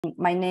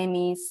My name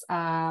is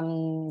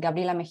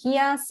Gabriela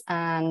Mejias,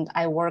 and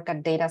I work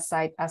at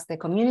DataCite as the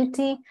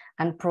community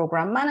and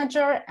program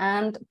manager.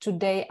 And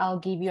today I'll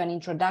give you an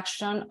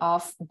introduction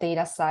of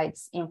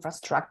DataCite's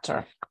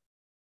infrastructure.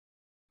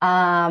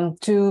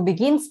 To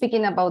begin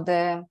speaking about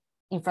the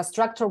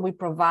infrastructure we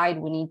provide,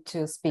 we need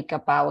to speak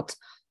about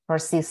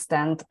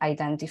persistent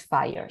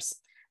identifiers.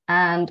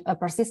 And a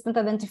persistent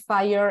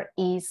identifier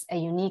is a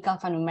unique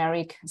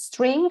alphanumeric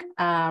string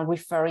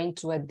referring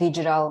to a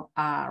digital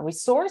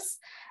resource.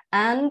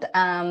 And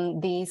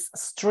this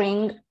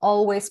string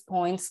always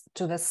points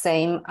to the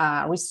same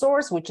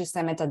resource, which is a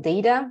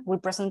metadata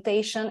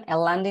representation, a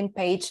landing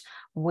page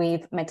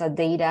with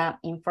metadata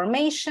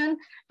information.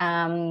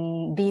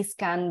 This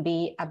can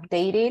be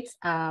updated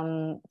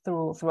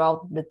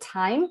throughout the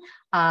time.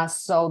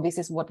 So this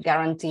is what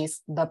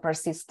guarantees the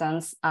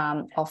persistence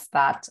of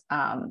that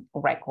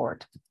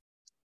record.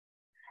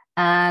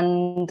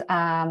 And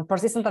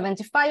persistent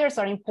identifiers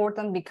are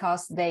important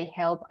because they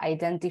help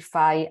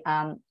identify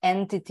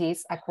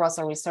entities across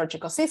a research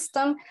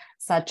ecosystem,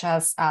 such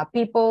as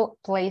people,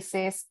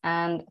 places,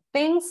 and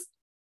things.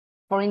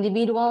 For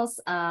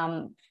individuals,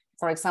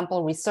 for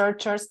example,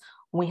 researchers,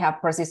 we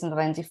have persistent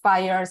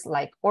identifiers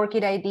like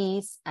ORCID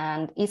IDs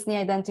and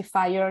ISNI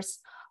identifiers.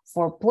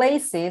 For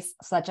places,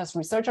 such as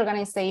research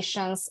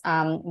organizations,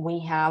 we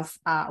have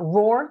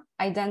ROR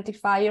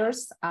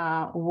identifiers.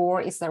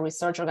 ROR is the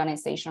Research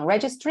Organization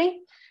Registry.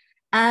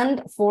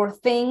 And for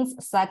things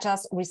such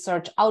as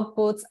research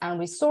outputs and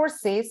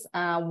resources,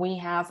 we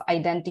have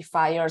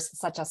identifiers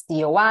such as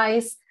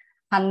DOIs,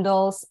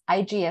 handles,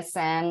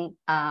 IGSN,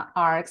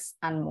 ARCs,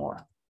 and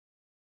more.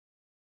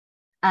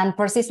 And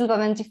persistent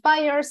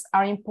identifiers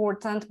are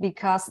important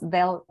because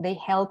they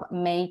help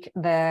make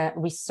the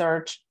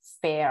research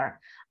fair.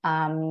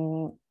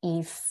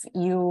 If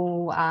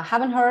you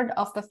haven't heard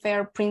of the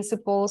FAIR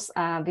principles,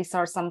 these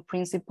are some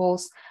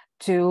principles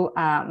to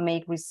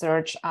make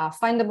research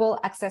findable,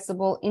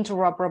 accessible,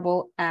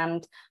 interoperable,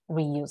 and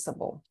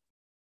reusable.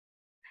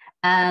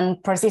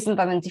 And persistent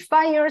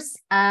identifiers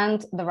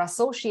and the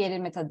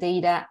associated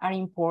metadata are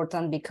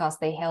important because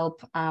they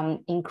help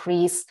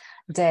increase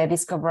the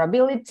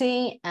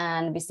discoverability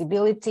and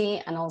visibility,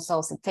 and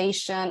also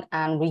citation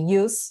and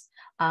reuse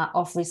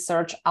of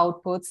research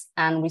outputs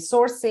and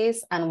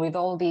resources. And with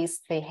all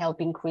these, they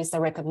help increase the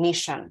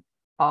recognition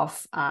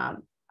of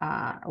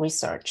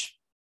research.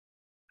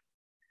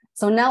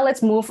 So now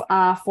let's move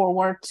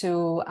forward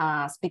to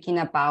speaking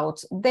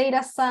about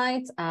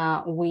DataCite.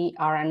 We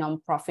are a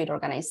nonprofit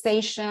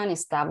organization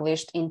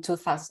established in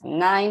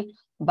 2009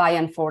 by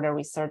and for the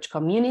research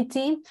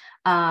community.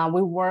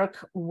 We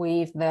work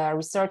with the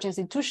research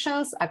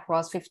institutions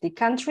across 50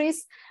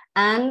 countries.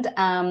 And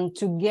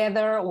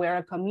together, we're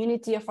a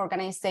community of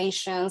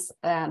organizations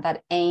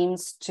that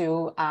aims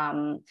to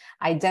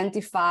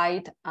identify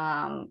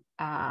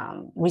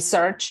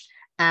research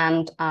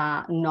and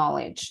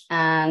knowledge.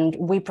 And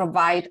we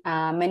provide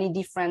many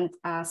different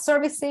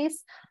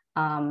services.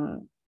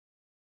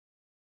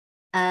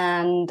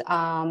 And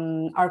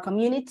our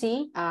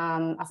community,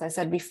 as I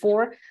said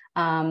before,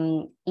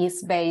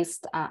 is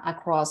based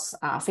across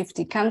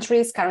 50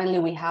 countries. Currently,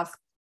 we have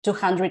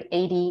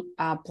 280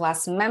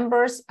 plus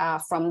members.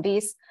 From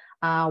this,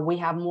 we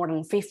have more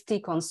than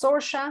 50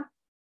 consortia.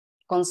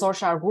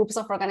 Consortia are groups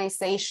of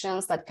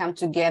organizations that come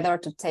together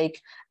to take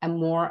a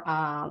more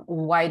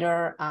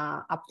wider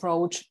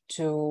approach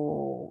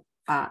to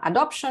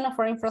adoption of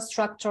our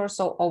infrastructure.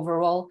 So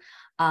overall,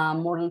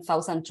 more than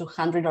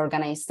 1,200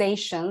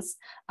 organizations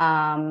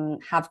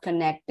have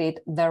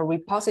connected their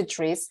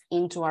repositories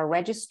into our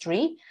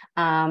registry.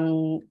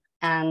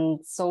 And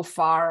so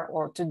far,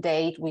 or to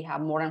date, we have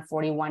more than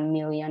 41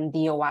 million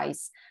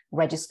DOIs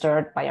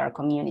registered by our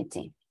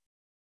community.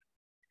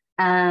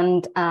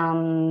 And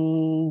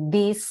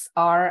these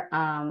are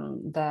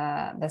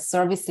the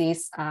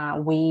services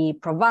we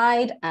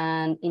provide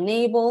and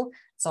enable.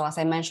 So as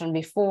I mentioned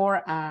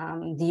before,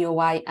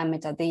 DOI and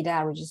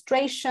metadata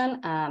registration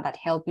that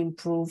help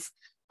improve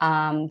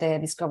the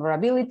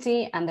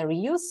discoverability and the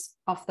reuse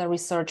of the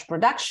research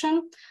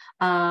production.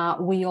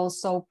 We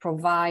also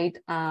provide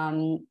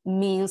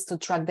means to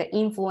track the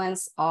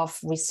influence of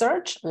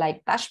research,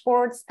 like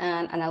dashboards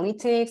and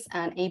analytics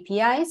and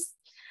APIs.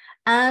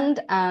 And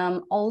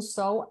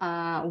also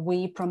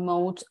we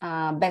promote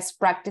best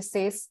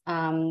practices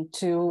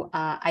to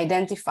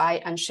identify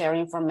and share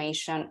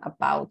information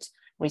about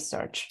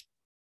research.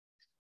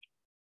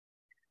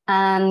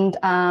 And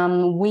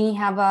we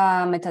have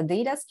a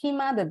metadata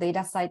schema. The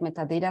DataCite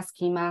metadata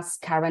schema's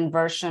current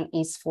version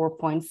is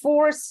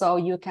 4.4. So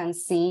you can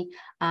see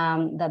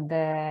that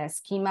the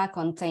schema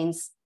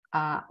contains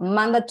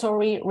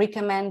mandatory,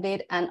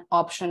 recommended, and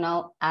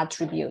optional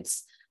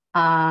attributes.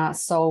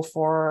 So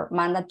for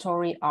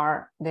mandatory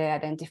are the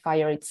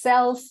identifier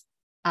itself,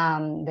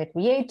 the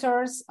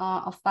creators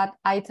of that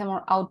item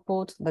or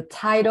output, the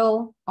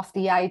title of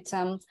the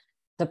item,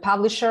 the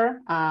publisher,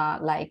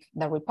 like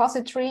the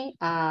repository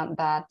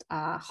that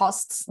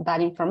hosts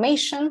that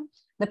information,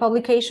 the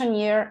publication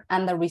year,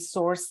 and the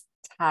resource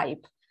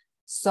type.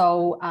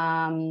 So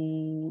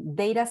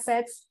data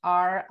sets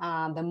are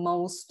the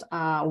most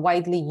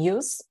widely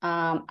used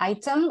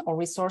item or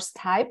resource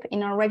type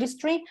in our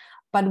registry,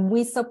 but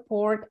we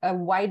support a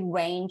wide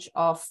range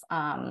of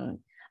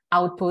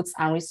outputs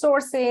and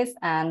resources,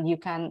 and you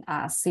can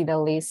see the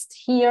list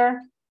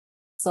here.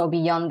 So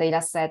beyond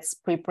data sets,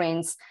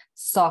 preprints,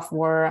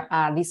 software,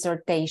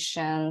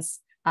 dissertations,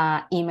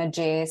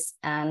 images,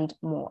 and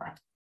more.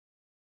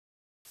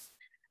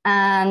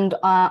 And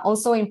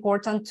also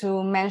important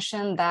to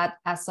mention that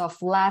as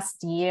of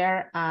last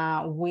year,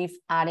 we've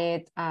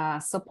added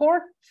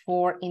support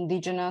for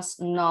indigenous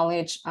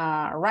knowledge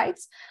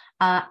rights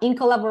in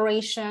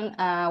collaboration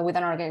with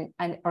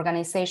an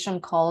organization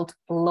called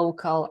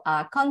Local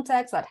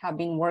Context that have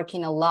been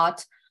working a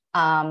lot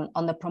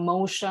on the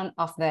promotion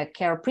of the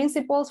care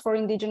principles for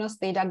indigenous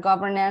data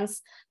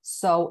governance.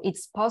 So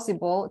it's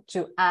possible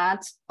to add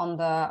on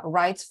the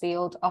rights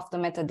field of the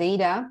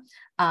metadata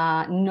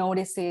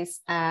notices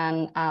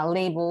and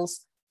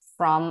labels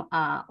from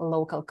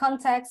local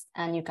context,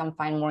 and you can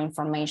find more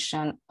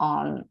information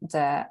on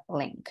the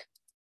link.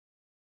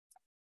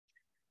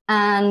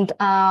 And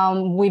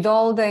with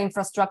all the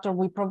infrastructure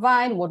we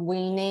provide, what we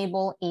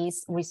enable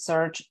is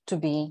research to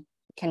be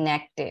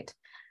connected.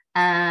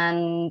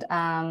 And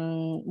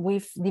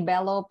we've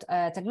developed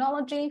a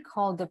technology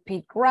called the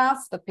PID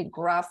graph. The PID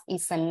graph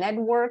is a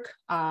network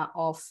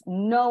of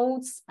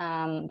nodes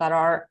that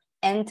are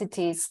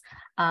entities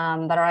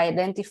that are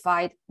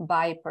identified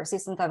by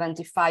persistent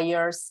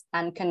identifiers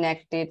and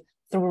connected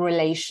through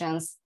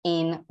relations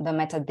in the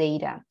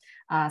metadata.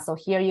 So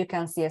here you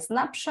can see a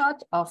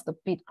snapshot of the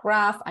PID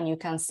graph, and you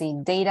can see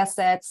data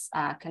sets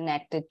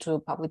connected to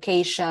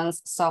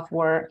publications,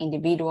 software,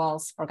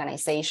 individuals,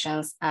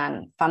 organizations,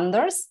 and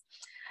funders.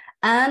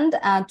 And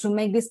to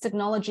make this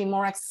technology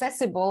more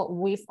accessible,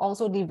 we've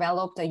also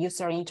developed a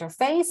user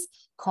interface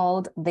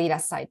called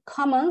DataCite's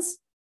Commons.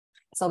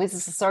 So this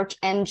is a search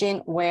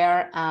engine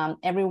where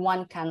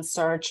everyone can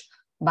search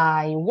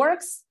by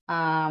works,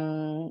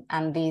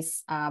 and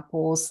this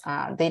pulls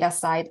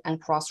DataCite and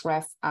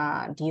Crossref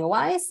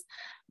DOIs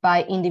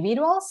by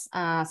individuals.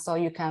 So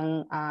you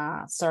can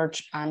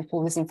search and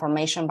pull this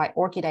information by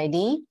ORCID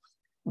ID,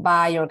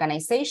 by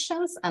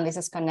organizations, and this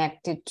is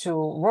connected to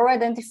raw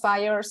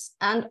identifiers,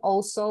 and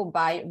also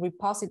by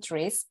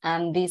repositories.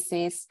 And this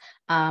is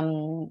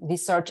the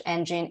search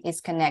engine is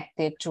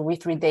connected to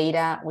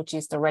RE3Data, which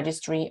is the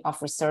registry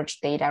of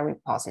research data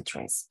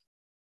repositories.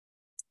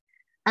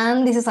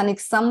 And this is an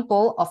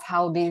example of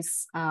how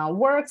this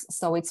works.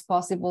 So it's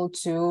possible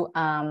to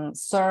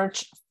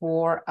search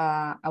for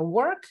a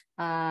work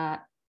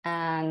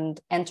and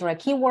enter a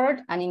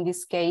keyword. And in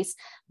this case,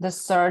 the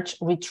search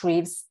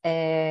retrieves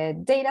a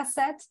data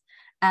set.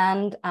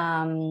 And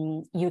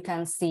you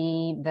can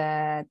see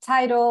the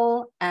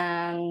title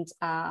and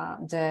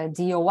the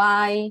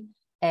DOI,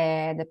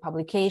 the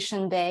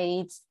publication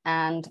date,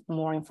 and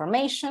more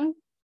information.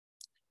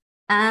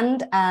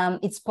 And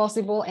it's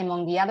possible,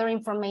 among the other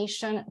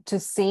information, to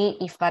see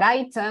if that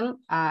item,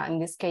 in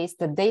this case,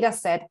 the data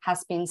set,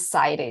 has been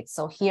cited.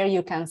 So here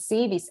you can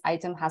see this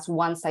item has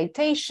one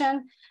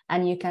citation,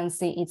 and you can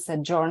see it's a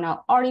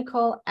journal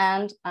article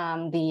and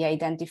the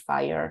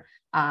identifier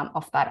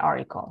of that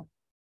article.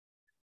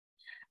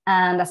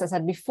 And as I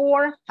said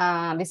before,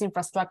 this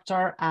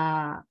infrastructure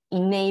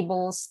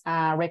enables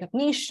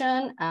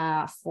recognition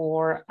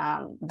for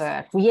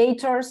the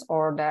creators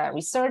or the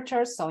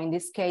researchers. So in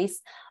this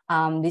case,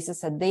 this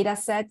is a data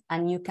set,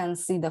 and you can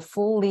see the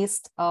full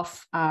list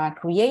of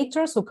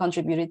creators who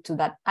contributed to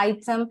that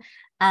item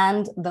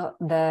and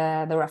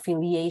their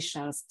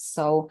affiliations,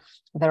 so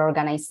their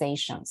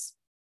organizations.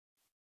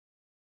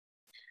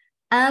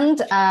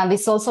 And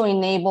this also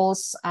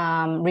enables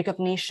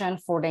recognition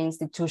for the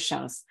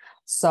institutions.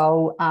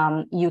 So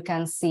you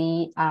can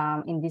see,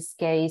 in this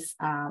case,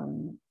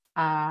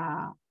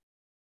 the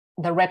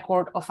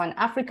record of an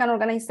African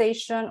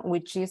organization,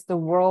 which is the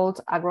World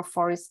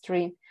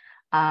Agroforestry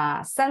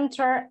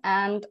Center,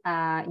 and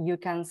you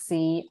can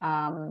see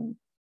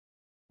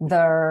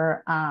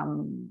their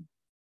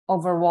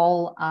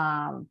overall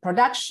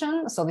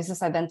production. So this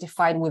is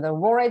identified with a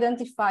raw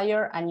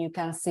identifier, and you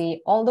can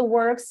see all the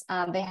works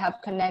they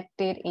have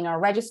connected in our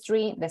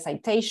registry, the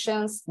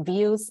citations,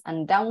 views,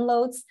 and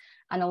downloads,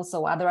 and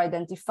also other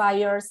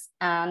identifiers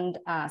and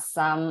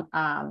some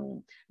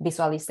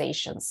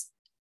visualizations.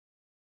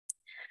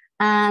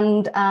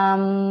 And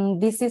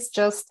this is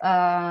just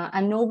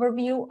an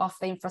overview of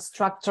the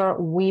infrastructure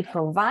we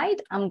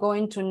provide. I'm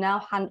going to now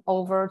hand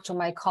over to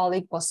my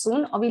colleague,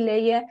 Bosun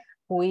Obileye,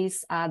 who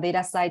is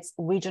DataCite's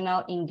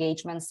Regional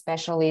Engagement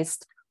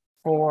Specialist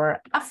for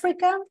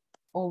Africa.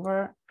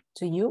 Over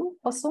to you,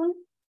 Bosun.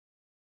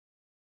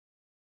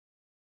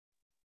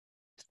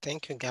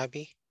 Thank you,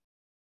 Gabby.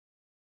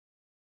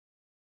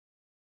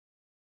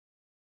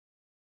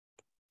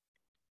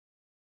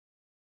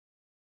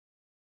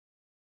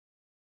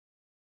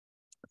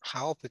 I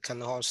hope you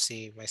can all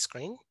see my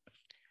screen.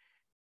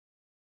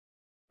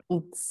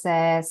 It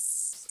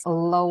says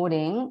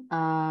loading.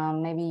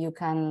 Maybe you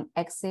can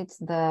exit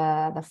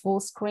the full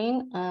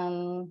screen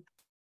and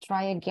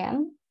Try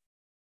again.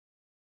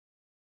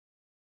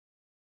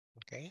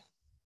 Okay.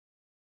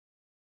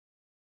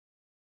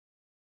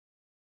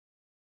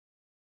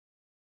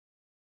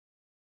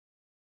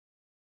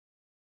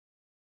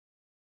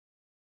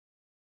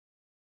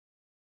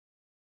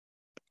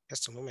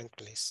 Just a moment,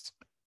 please.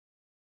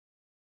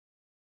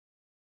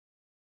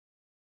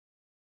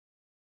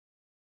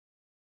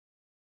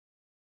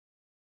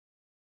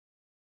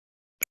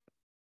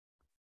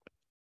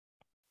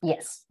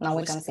 Yes, now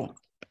we can see.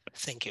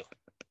 Thank you.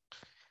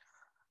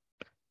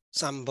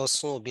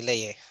 Sambosu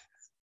Bileye,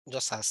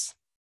 just as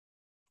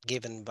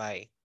given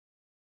by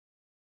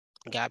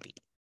Gabby.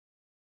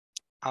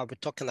 I'll be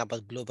talking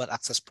about Global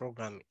Access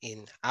Program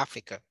in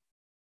Africa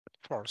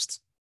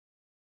first.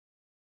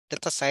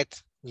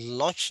 DataCite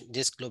launched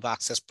this Global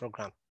Access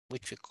Program,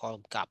 which we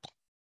call GAP,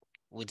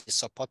 with the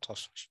support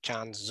of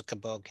Chan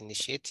Zuckerberg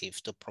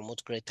initiative to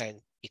promote greater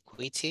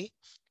equity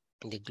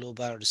in the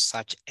global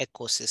research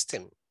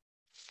ecosystem.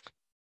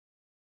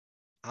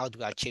 How do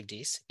we achieve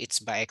this? It's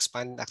by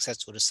expanding access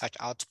to research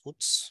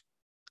outputs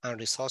and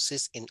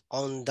resources in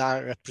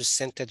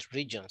underrepresented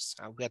regions.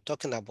 And we are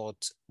talking about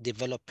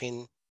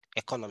developing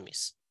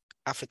economies.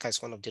 Africa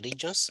is one of the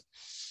regions.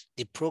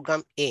 The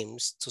program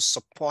aims to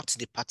support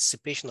the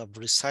participation of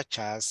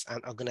researchers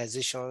and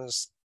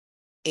organizations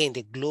in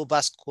the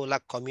global scholar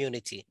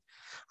community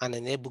and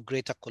enable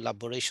greater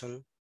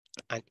collaboration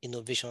and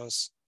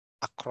innovations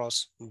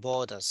across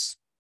borders.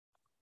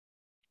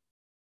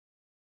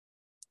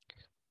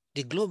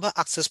 The Global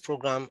Access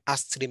Program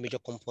has three major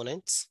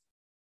components.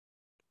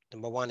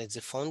 Number one is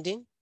the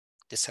funding.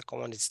 The second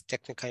one is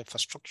technical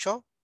infrastructure.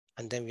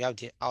 And then we have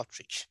the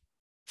outreach.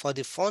 For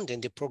the funding,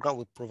 the program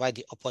will provide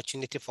the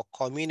opportunity for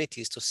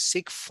communities to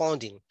seek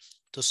funding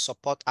to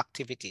support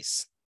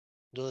activities.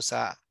 Those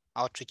are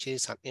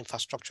outreaches and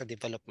infrastructure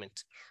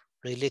development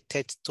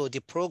related to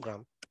the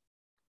program.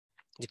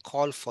 The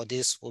call for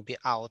this will be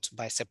out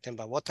by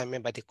September. What I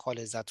mean by the call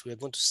is that we're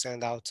going to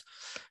send out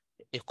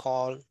a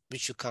call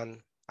which you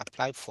can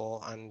apply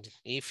for, and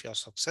if you're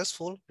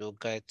successful, you'll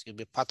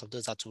be part of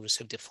those that will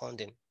receive the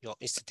funding, your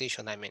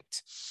institution, I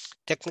meant.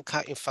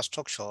 Technical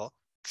infrastructure,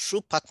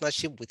 through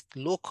partnership with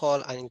local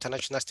and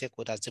international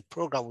stakeholders, the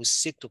program will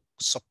seek to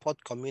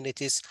support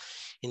communities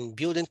in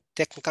building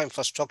technical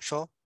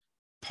infrastructure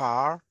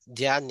per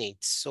their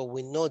needs. So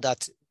we know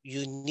that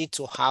you need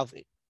to have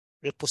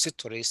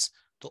repositories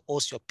to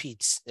host your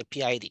PIDs, the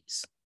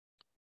PIDs.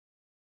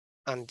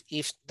 And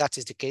if that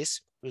is the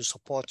case, we'll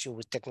support you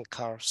with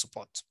technical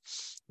support.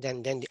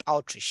 Then the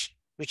outreach,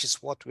 which is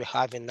what we're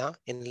having now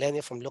in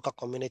learning from local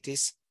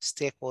communities,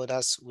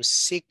 stakeholders will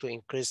seek to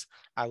increase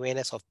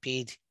awareness of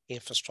PID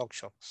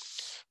infrastructure.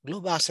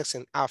 Global access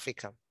in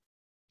Africa.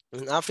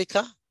 In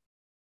Africa,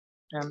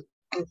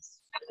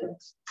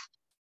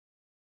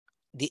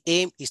 the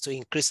aim is to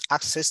increase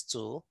access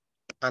to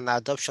and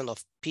adoption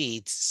of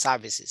PID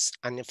services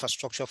and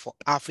infrastructure for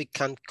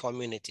African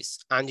communities.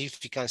 And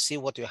if you can see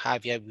what we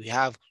have here, we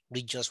have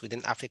regions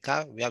within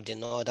Africa. We have the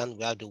northern,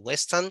 we have the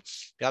western,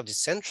 we have the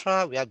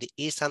central, we have the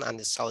eastern and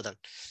the southern.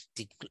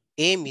 The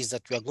aim is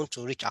that we are going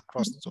to reach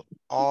across to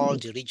all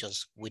the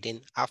regions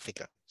within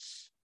Africa.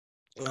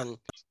 And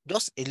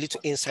just a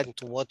little insight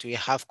into what we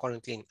have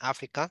currently in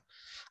Africa.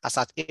 As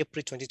at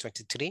April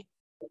 2023,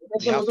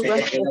 we have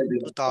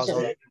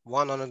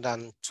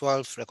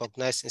 2,112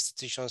 recognized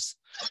institutions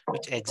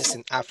which exist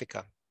in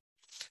Africa.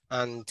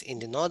 And in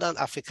the Northern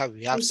Africa,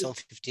 we have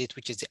 758,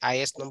 which is the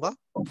highest number,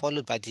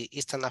 followed by the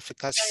Eastern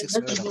Africa,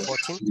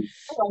 614.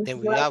 Then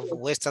we have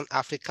Western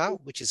Africa,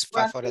 which is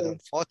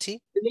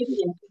 540.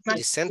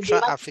 The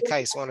Central Africa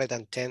is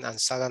 110 and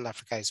Southern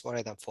Africa is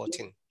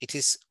 114. It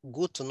is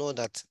good to know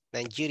that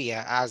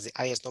Nigeria has the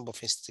highest number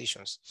of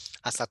institutions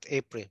as at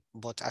April,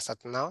 but as at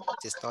now,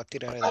 it is now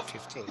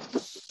 315.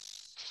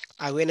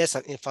 Awareness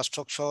and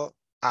infrastructure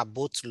are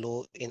both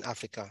low in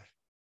Africa,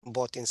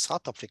 but in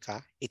South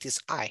Africa, it is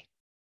high.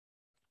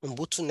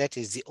 Ubuntu.net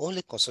is the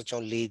only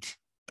consortium lead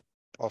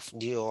of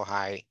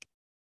DOI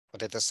for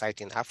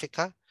DataCite in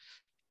Africa,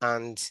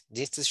 and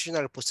the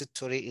institutional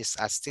repository is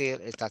still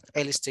at an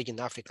early stage in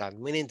Africa,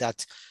 meaning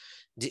that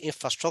the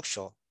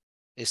infrastructure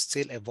is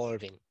still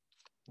evolving.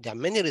 There are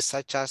many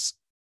researchers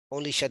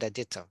only share the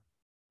data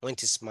when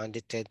it is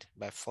mandated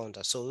by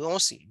funder. So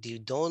once the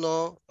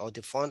donor or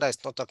the funder is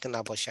not talking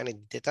about sharing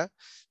the data,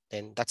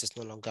 then that is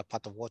no longer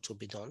part of what will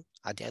be done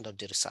at the end of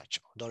the research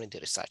or during the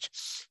research.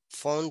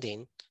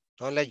 Funding,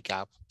 knowledge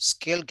gap,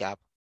 skill gap,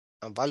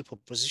 and value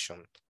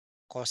proposition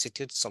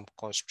constitute some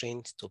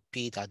constraints to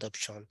PID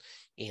adoption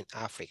in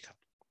Africa.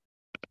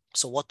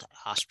 So what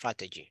our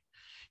strategy?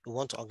 We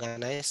want to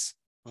organize,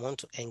 we want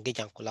to engage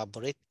and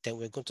collaborate, then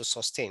we're going to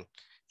sustain.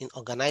 In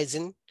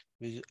organizing,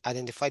 we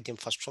identify the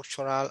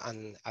infrastructural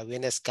and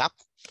awareness gap,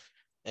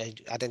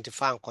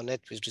 identify and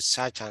connect with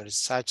research and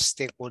research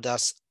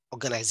stakeholders,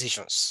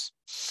 organizations.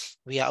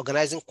 We are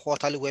organizing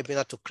quarterly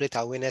webinars to create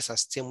awareness and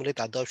stimulate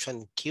adoption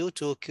in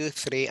Q2,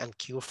 Q3, and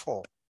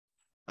Q4.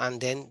 And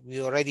then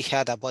we already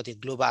heard about the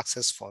Global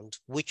Access Fund,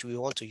 which we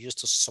want to use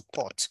to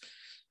support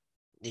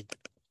the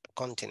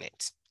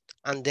continent.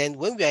 And then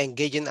when we are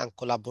engaging and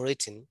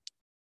collaborating,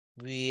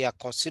 we are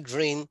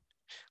considering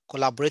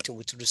collaborating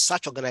with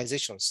research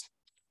organizations,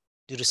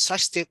 the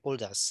research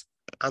stakeholders,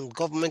 and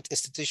government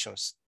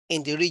institutions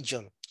in the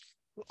region.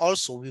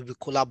 Also, we will be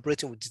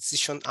collaborating with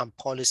decision and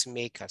policy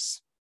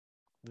makers.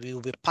 We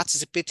will be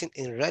participating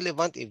in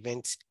relevant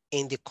events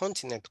in the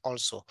continent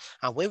also.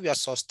 And when we are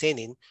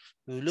sustaining,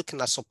 we're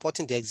looking at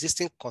supporting the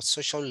existing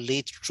consortium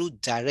lead through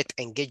direct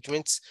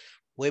engagements,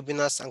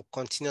 webinars, and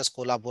continuous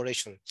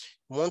collaboration.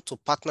 We want to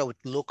partner with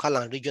local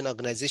and regional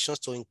organizations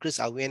to increase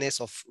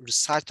awareness of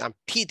research and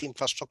PID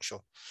infrastructure.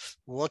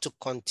 We want to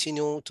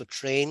continue to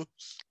train,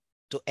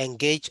 to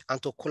engage,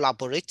 and to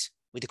collaborate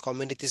with the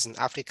communities in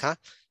Africa.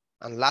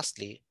 And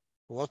lastly,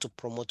 we want to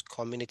promote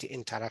community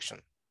interaction.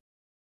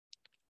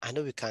 I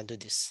know we can do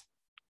this.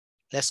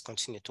 Let's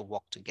continue to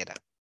work together.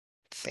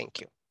 Thank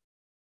you.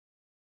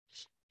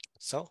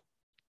 So.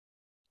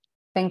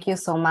 Thank you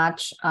so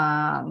much,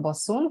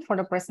 Bosun, for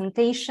the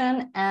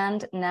presentation.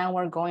 And now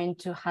we're going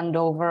to hand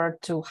over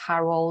to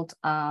Harold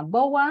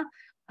Boa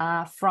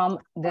from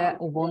the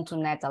Ubuntu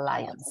Net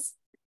Alliance.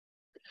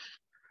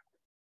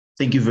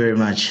 Thank you very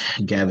much,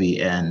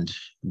 Gabby and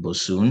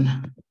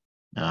Bosun.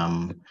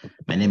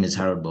 My name is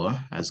Harold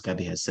Boa, as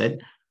Gabby has said.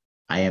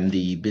 I am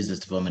the Business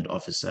Development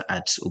Officer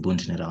at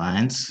Ubuntu Net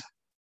Alliance.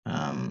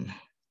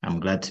 I'm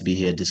glad to be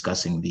here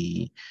discussing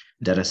the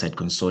DataCite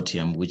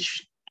Consortium,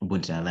 which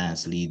Ubuntu Net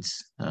Alliance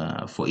leads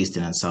for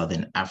Eastern and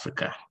Southern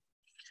Africa.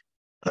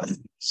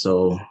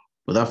 So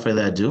without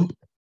further ado,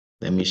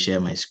 let me share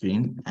my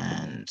screen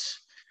and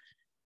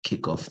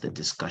kick off the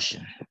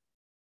discussion.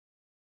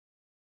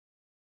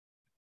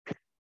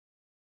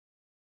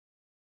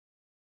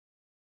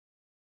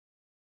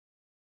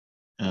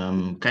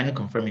 Can you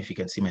confirm if you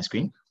can see my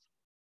screen?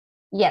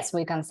 Yes,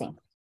 we can see.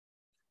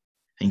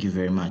 Thank you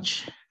very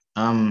much.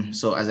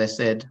 So as I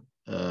said,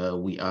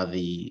 we are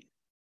the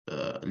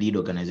lead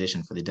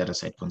organization for the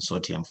DataCite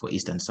Consortium for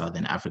East and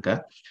Southern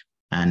Africa.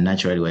 And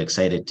naturally, we're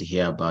excited to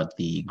hear about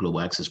the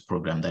Global Access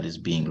Program that is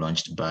being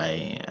launched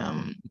by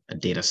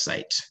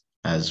DataCite,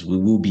 as we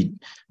will be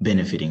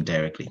benefiting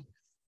directly.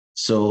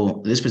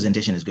 So this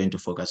presentation is going to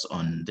focus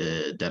on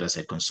the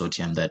DataCite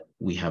Consortium that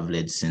we have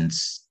led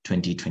since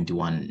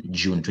 2021,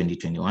 June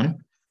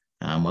 2021.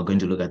 We're going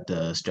to look at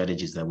the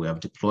strategies that we have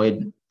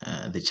deployed,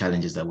 the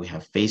challenges that we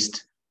have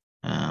faced,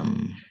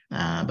 and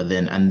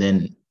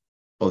then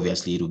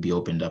obviously it will be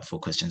opened up for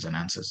questions and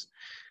answers.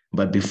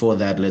 But before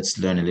that, let's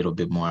learn a little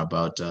bit more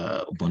about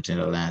Ubuntu Net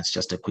Alliance,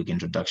 just a quick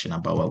introduction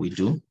about what we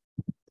do.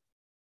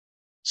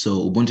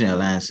 So Ubuntu Net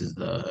Alliance is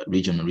the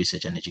regional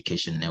research and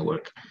education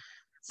network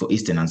for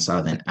Eastern and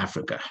Southern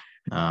Africa.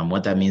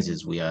 What that means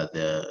is we are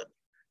the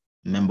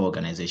member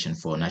organization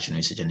for national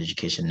research and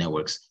education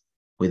networks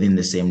within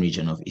the same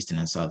region of Eastern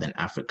and Southern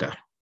Africa.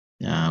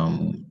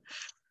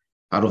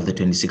 Out of the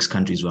 26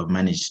 countries, we have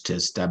managed to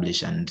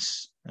establish and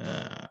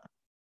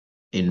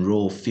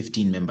enroll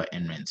 15 member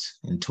NRENs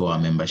into our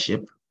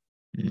membership.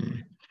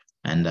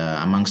 And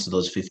amongst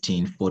those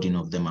 15, 14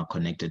 of them are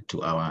connected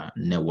to our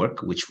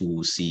network, which we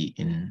will see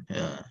in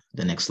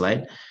the next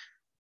slide.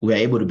 We are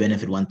able to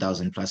benefit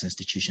 1,000 plus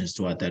institutions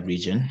throughout that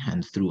region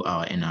and through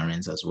our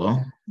NRNs as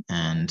well.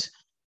 And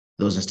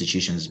those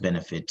institutions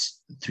benefit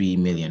 3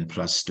 million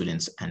plus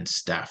students and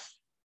staff.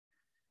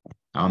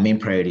 Our main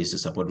priority is to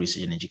support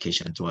research and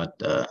education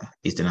throughout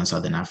Eastern and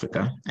Southern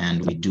Africa.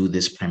 And we do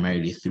this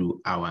primarily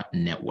through our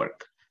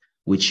network,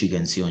 which you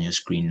can see on your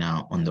screen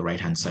now on the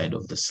right-hand side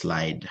of the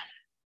slide.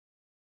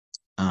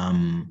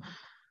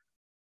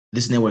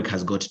 This network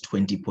has got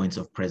 20 points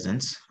of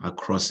presence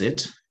across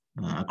it,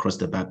 across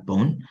the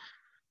backbone,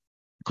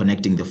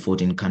 connecting the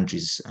 14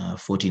 countries,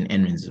 14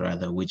 NRENs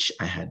rather, which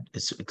I had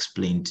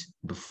explained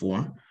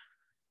before.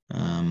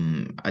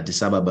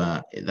 Addis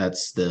Ababa,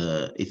 that's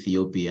the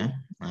Ethiopia,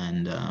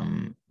 and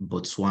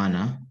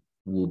Botswana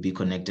will be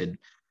connected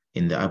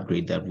in the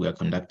upgrade that we are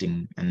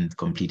conducting and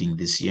completing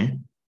this year.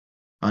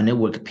 Our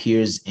network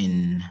peers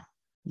in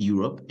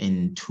Europe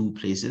in 2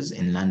 places,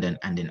 in London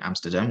and in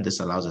Amsterdam.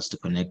 This allows us to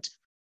connect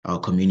our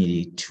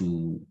community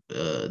to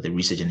the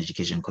research and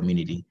education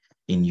community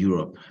in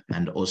Europe,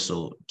 and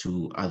also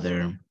to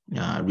other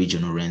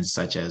regional RENs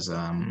such as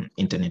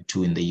Internet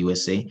 2 in the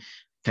USA,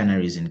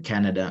 Canaries in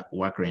Canada,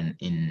 WACREN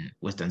in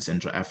Western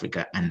Central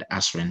Africa, and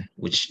ASREN,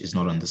 which is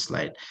not on the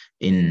slide,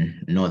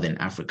 in Northern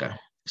Africa.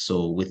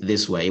 So with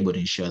this, we're able to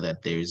ensure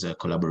that there is a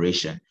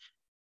collaboration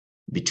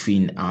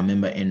between our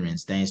member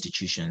NRENs, their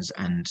institutions,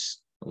 and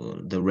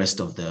the rest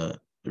of the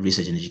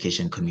research and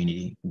education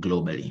community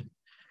globally.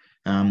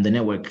 The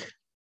network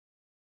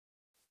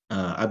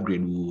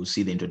upgrade will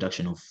see the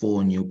introduction of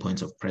 4 new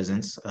points of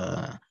presence.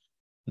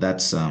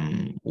 That's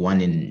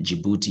one in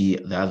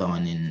Djibouti, the other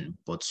one in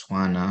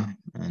Botswana,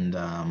 and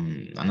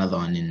another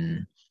one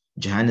in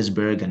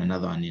Johannesburg, and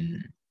another one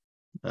in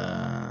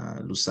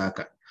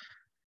Lusaka.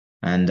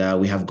 And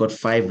we have got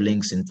 5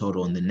 links in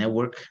total on the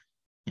network,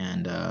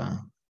 and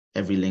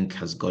every link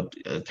has got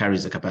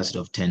carries a capacity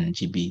of 10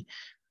 GB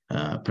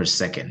per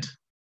second.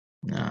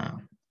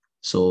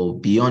 So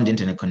beyond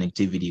internet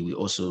connectivity, we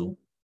also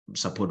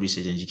support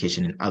research and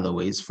education in other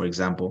ways. For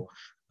example,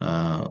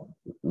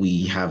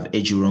 we have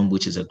EduRoam,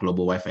 which is a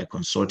global Wi-Fi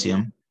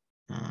consortium.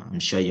 I'm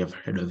sure you've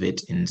heard of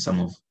it in some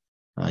of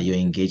your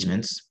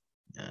engagements.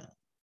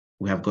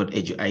 We have got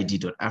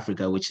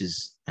EduID.Africa, which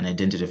is an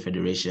identity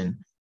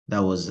federation that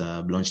was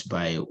launched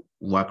by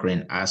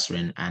WACREN,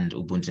 ASREN, and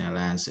Ubuntu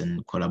Alliance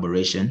in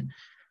collaboration.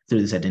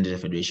 Through this identity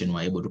federation,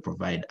 we're able to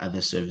provide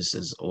other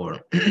services, or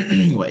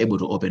we're able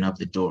to open up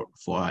the door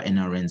for our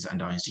NRNs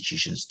and our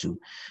institutions to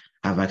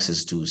have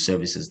access to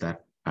services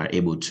that are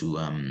able to,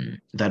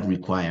 that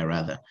require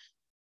rather,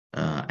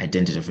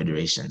 identity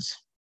federations.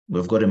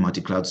 We've got a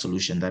multi-cloud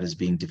solution that is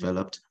being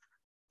developed.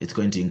 It's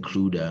going to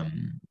include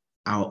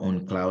our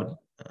own cloud,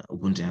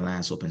 Ubuntu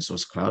Alliance open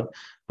source cloud.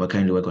 We're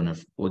currently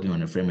working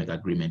on a framework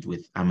agreement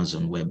with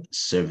Amazon Web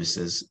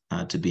Services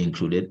to be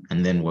included.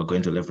 And then we're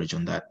going to leverage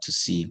on that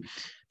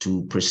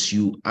to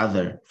pursue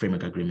other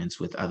framework agreements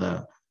with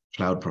other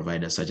cloud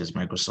providers such as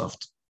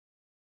Microsoft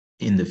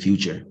in the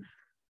future.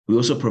 We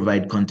also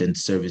provide content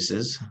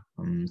services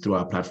through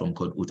our platform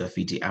called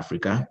Utafiti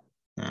Africa.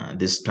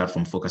 This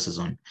platform focuses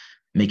on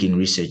making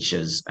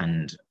researchers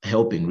and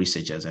helping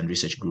researchers and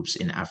research groups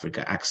in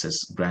Africa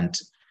access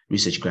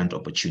research grant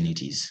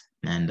opportunities.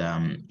 And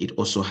it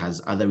also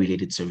has other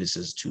related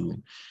services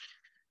to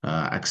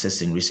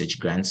accessing research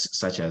grants,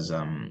 such as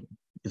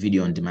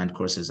video on demand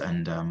courses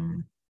and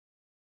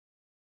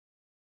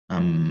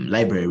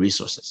library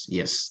resources,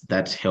 yes,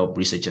 that help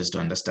researchers to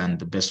understand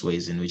the best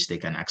ways in which they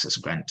can access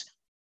grant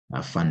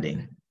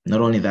funding.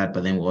 Not only that,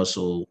 but then we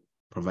also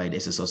provide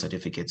SSL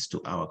certificates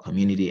to our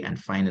community. And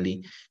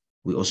finally,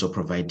 we also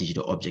provide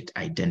digital object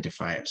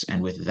identifiers.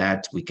 And with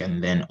that, we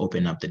can then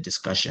open up the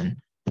discussion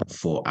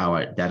for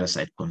our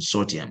DataCite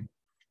consortium,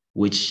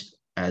 which,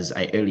 as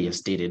I earlier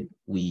stated,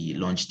 we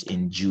launched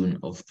in June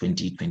of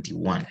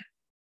 2021.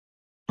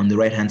 On the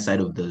right-hand side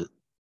of the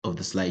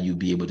slide, you'll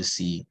be able to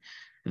see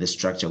the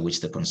structure which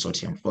the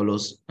consortium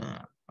follows.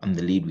 On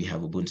the lead, we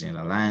have Ubuntu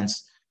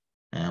Alliance.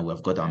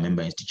 We've got our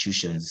member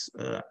institutions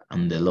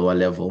on the lower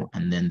level,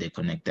 and then they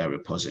connect their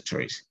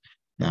repositories.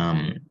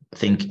 I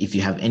think if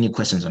you have any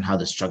questions on how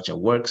the structure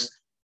works,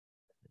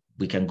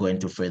 we can go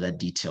into further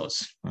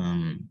details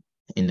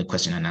in the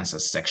question and answer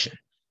section.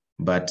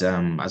 But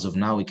as of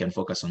now, we can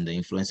focus on the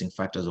influencing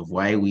factors of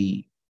why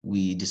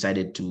we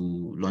decided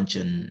to launch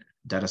a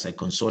DataCite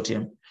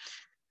consortium.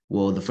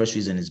 Well, the first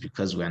reason is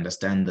because we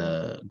understand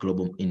the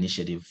global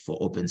initiative for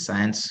open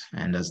science,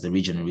 and as the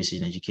regional research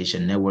and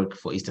education network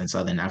for East and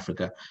Southern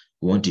Africa,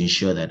 we want to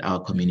ensure that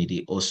our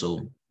community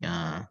also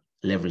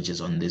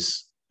leverages on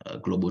this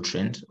global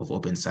trend of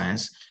open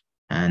science.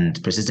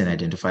 And persistent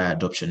identifier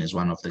adoption is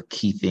one of the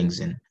key things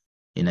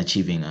in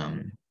achieving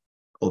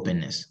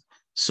openness.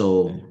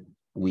 So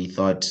we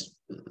thought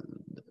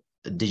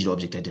digital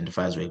object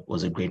identifiers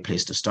was a great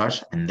place to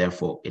start, and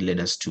therefore it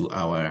led us to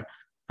our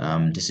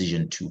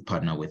decision to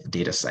partner with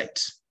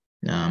DataCite's.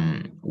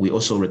 We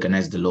also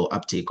recognize the low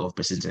uptake of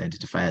persistent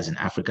identifiers in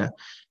Africa,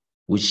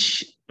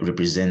 which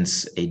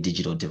represents a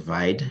digital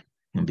divide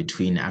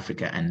between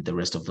Africa and the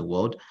rest of the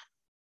world.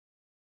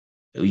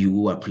 You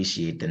will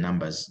appreciate the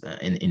numbers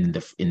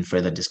in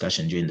further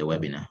discussion during the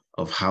webinar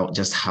of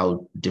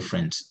how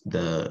different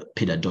the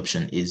PID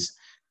adoption is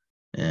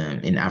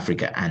in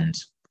Africa and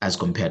as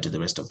compared to the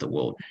rest of the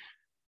world.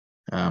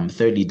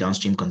 Thirdly,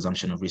 downstream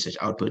consumption of research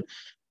output.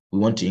 We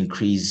want to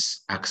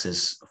increase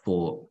access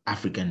for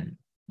African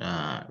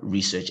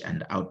research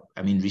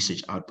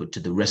output to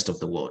the rest of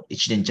the world. It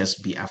shouldn't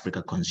just be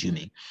Africa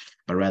consuming,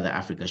 but rather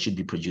Africa should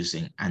be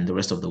producing, and the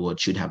rest of the world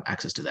should have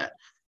access to that.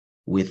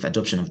 With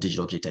adoption of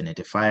digital object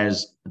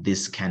identifiers,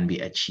 this can be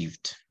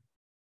achieved,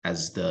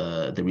 as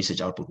the research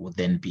output will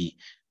then be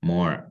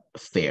more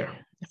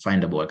fair,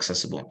 findable,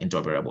 accessible,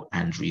 interoperable,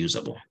 and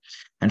reusable.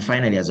 And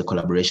finally, as a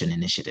collaboration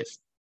initiative,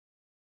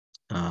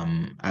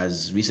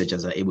 as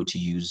researchers are able to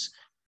use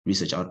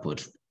research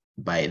output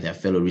by their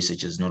fellow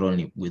researchers, not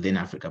only within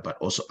Africa, but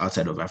also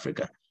outside of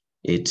Africa,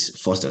 it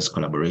fosters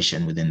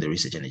collaboration within the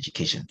research and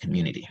education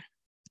community.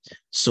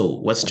 So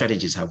what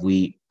strategies have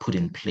we put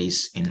in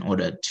place in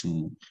order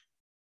to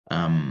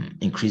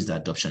increase the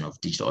adoption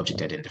of digital object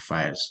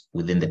identifiers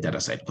within the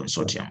DataCite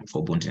consortium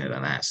for Ubuntu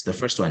Alliance? The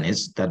first one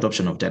is the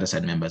adoption of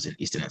DataCite members in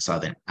Eastern and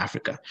Southern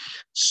Africa.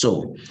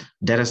 So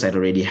DataCite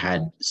already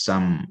had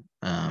some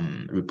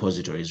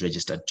repositories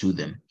registered to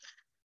them,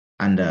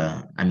 and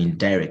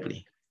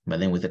directly. But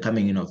then with the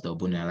coming in of the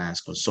Ubuntu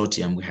Alliance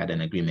consortium, we had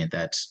an agreement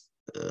that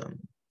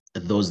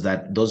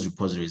those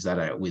repositories that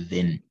are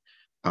within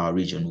our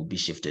region will be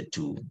shifted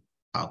to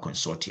our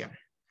consortium.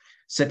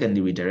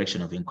 Secondly,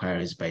 redirection of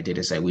inquiries by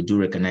DataCite. We do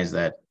recognize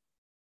that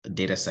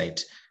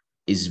DataCite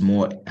is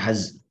more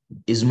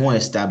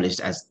established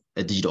as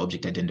a digital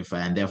object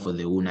identifier, and therefore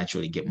they will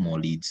naturally get more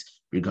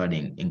leads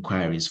regarding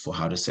inquiries for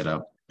how to set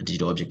up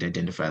digital object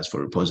identifiers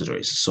for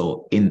repositories.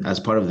 So as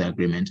part of the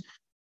agreement,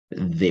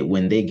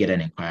 when they get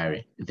an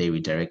inquiry, they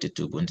redirect it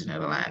to Ubuntu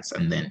Alliance,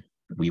 and then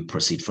we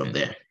proceed from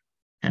there.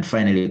 And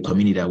finally,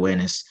 community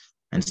awareness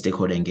and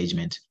stakeholder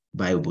engagement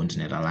by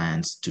Ubuntu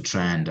Alliance to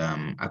try and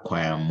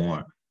acquire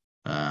more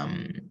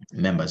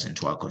members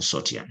into our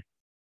consortium.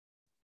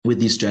 With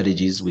these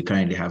strategies, we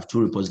currently have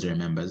 2 repository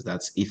members.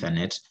 That's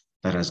Ethernet,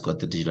 that has got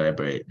the digital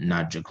library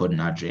NADRE, code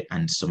NADRE,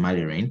 and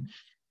Somaliarain,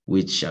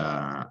 which,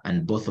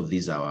 and both of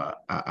these are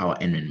our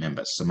NREN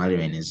members.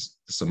 Somaliarain is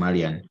the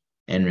Somalian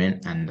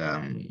NREN, and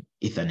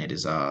Ethernet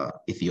is our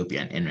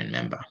Ethiopian NREN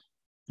member.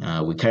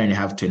 We currently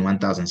have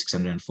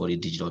 21,640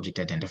 digital object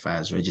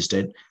identifiers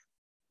registered,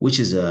 which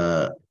is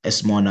a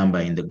small number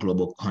in the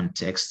global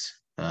context.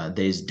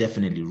 There is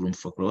definitely room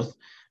for growth,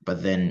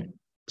 but then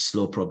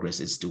slow progress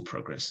is still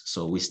progress.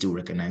 So we still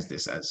recognize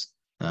this as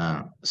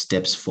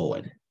steps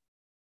forward.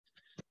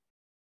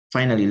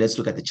 Finally, let's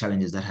look at the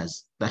challenges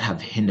that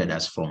have hindered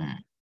us from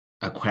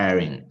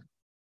acquiring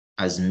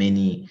as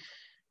many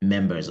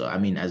members, or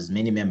as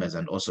many members,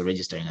 and also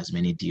registering as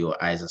many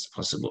DOIs as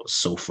possible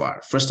so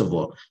far. First of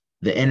all,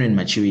 the NREN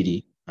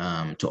maturity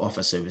to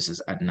offer services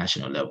at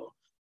national level.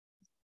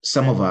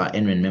 Some of our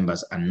NREN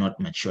members are not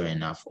mature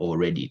enough or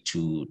ready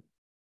to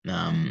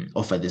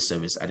offer this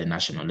service at a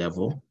national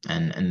level,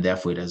 and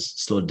therefore it has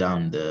slowed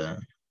down the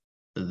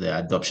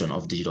adoption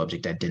of digital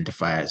object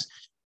identifiers.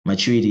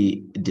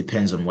 Maturity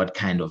depends on what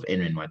kind of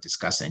NREN we're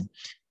discussing,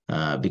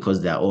 because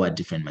they are all at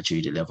different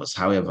maturity levels.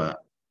 However,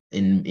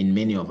 in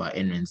many of our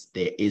NRENs,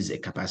 there is a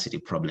capacity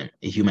problem,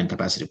 a human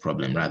capacity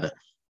problem rather,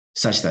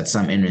 such that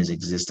some NRENs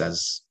exist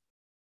as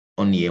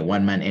only a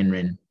one-man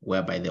NREN,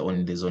 whereby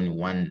there's only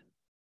one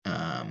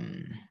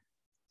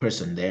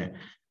person there,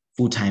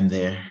 full-time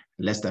there,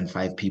 less than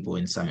 5 people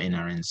in some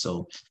NRNs.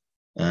 So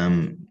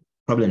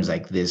problems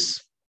like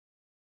this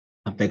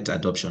affect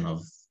adoption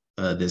of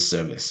this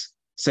service.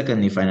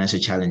 Secondly, financial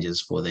challenges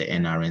for the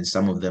NRN.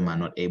 Some of them are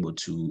not able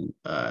to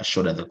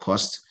shoulder the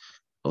cost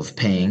of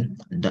paying.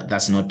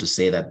 That's not to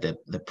say that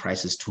the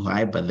price is too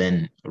high, but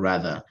then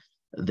rather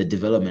the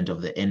development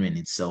of the NRN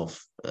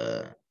itself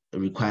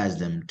requires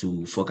them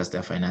to focus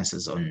their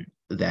finances on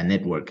their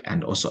network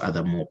and also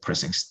other more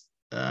pressing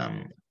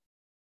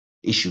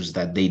issues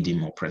that they deem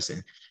more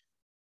pressing.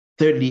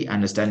 Thirdly,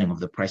 understanding of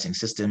the pricing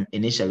system.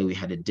 Initially, we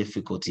had a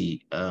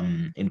difficulty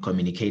in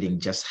communicating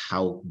just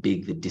how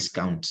big the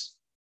discount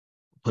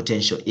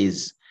potential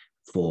is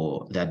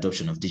for the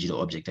adoption of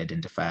digital object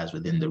identifiers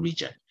within the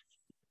region.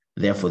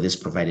 Therefore, this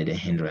provided a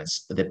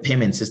hindrance. The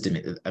payment system,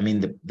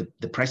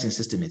 the pricing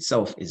system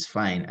itself is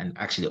fine and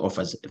actually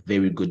offers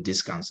very good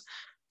discounts.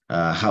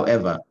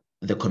 However,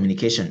 the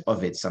communication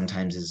of it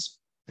sometimes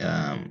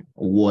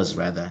was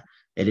rather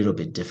a little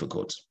bit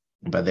difficult.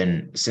 But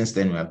then since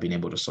then, we have been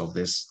able to solve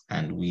this,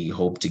 and we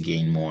hope to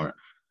gain more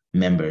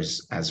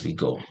members as we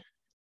go.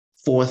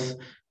 Fourth,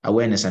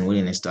 awareness and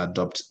willingness to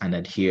adopt and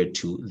adhere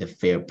to the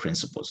FAIR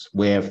principles,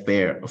 where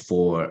FAIR,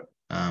 for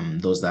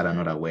those that are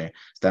not aware,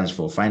 stands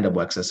for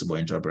findable, accessible,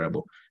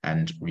 interoperable,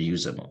 and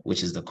reusable,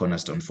 which is the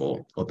cornerstone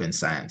for open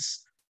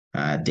science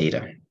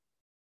data.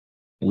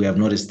 We have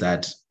noticed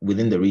that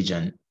within the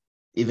region,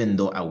 even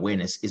though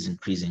awareness is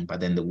increasing, but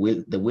then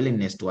the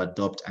willingness to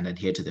adopt and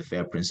adhere to the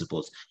FAIR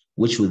principles,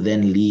 which will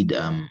then lead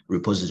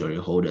repository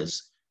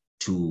holders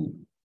to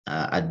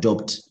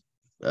adopt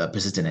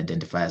persistent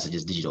identifiers such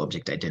as digital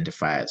object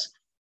identifiers,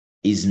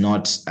 is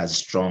not as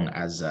strong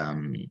as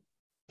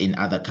in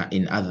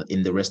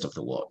the rest of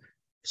the world.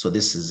 So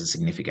this is a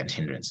significant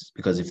hindrance,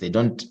 because if they're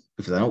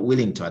not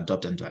willing to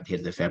adopt and to adhere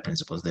to the FAIR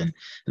principles, then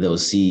they'll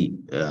see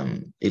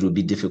it will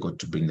be difficult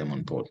to bring them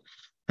on board.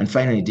 And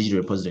finally, digital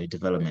repository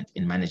development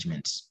in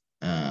management,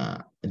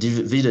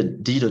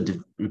 digital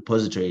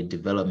repository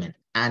development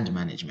and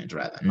management,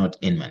 rather, not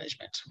in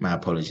management. My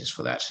apologies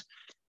for that.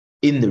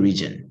 In the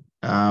region,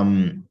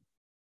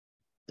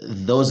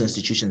 those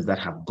institutions that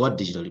have got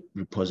digital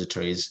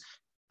repositories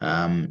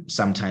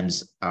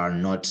sometimes are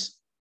not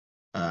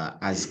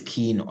as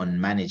keen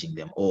on managing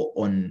them or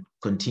on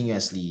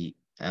continuously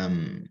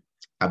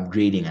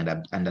upgrading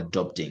and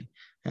adopting,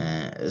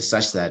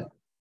 such that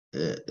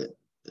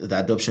the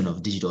adoption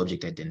of digital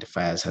object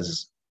identifiers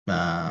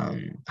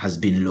has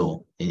been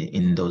low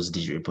in those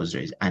digital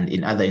repositories. And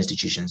in other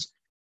institutions,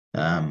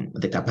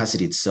 the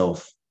capacity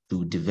itself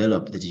to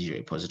develop the digital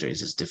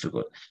repositories is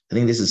difficult. I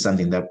think this is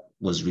something that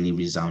was really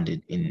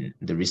resounded in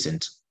the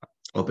recent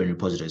Open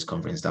Repositories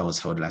Conference that was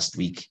held last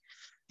week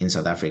in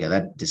South Africa,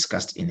 that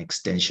discussed in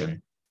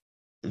extension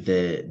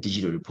the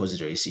digital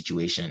repository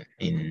situation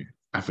in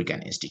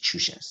African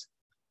institutions.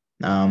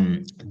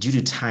 Due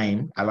to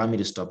time, allow me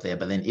to stop there,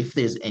 but then if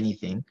there's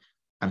anything,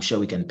 I'm sure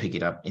we can pick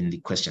it up in the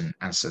question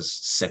answers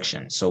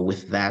section. So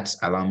with that,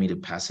 allow me to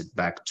pass it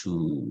back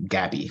to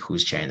Gabby,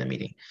 who's chairing the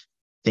meeting.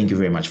 Thank you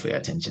very much for your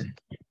attention.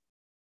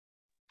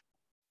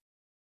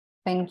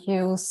 Thank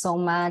you so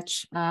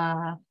much,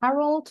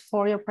 Harold,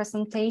 for your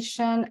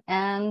presentation.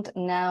 And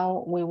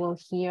now we will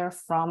hear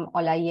from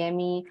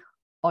Olayemi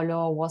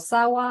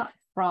Olowosawa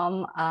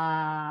from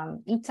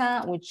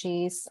ITA, which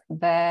is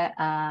the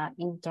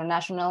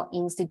International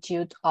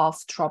Institute of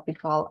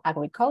Tropical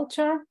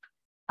Agriculture.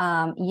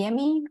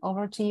 Yemi,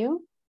 over to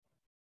you.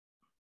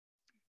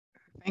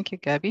 Thank you,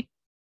 Gabby.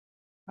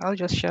 I'll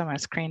just share my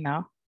screen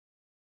now.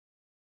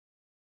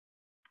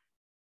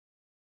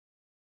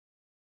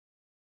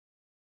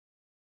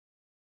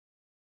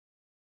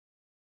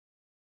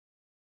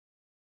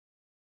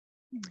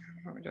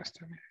 Just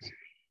a minute.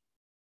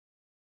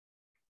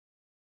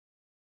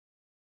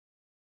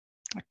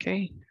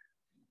 Okay.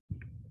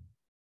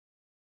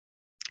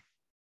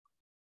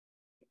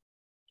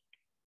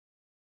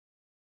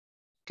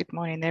 Good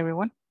morning,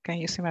 everyone. Can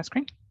you see my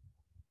screen?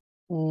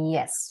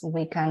 Yes,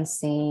 we can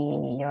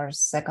see your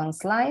second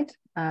slide.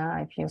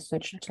 If you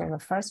switch to the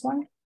first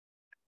one.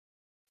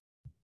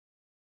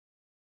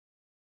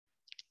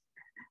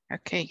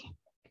 Okay.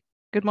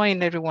 Good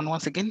morning, everyone.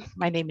 Once again,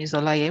 my name is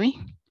Olayemi.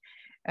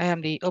 I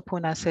am the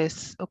Open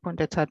Access Open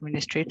Data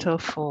Administrator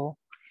for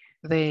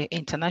the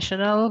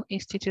International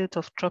Institute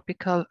of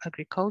Tropical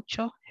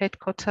Agriculture,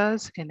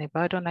 headquarters in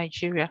Ibadan,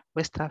 Nigeria,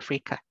 West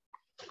Africa.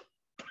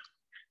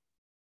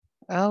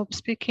 I'll be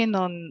speaking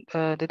on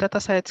the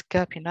DataCite's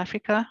gap in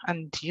Africa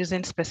and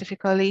using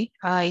specifically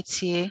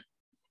IITA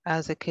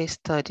as a case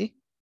study.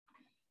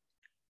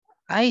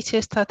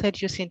 IITA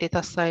started using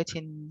DataCite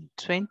in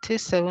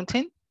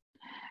 2017,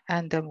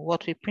 and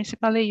what we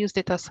principally use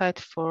DataCite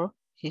for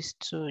is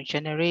to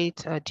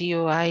generate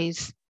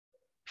DOIs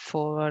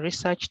for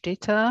research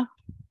data,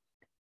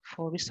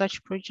 for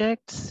research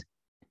projects,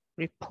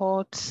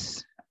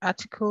 reports,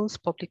 articles,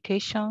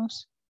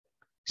 publications,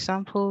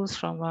 samples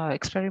from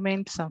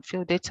experiments and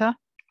field data,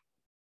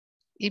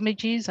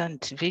 images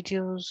and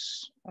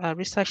videos,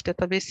 research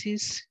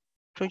databases,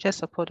 project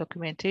support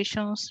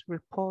documentations,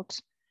 reports,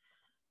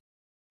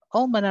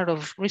 all manner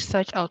of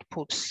research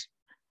outputs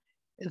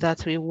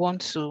that we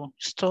want to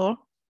store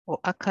or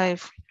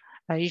archive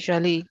are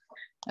usually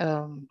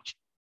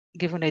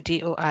given a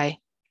DOI.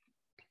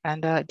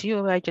 And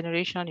DOI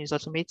generation is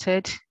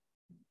automated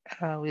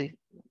with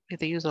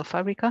the use of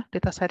Fabrica,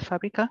 DataCite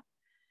Fabrica.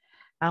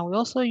 And we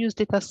also use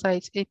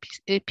DataCite's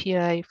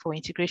API for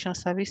integration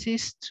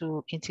services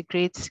to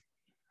integrate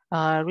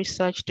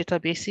research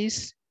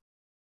databases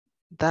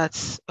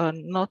that are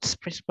not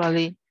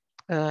principally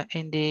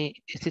in the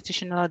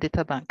institutional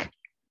data bank.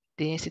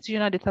 The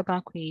institutional data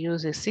bank we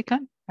use is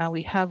SICAN, and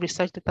we have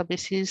research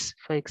databases,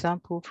 for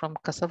example, from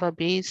Cassava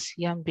Base,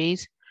 Yam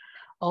Base.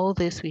 All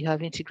this we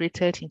have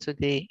integrated into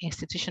the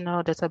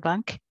institutional data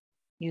bank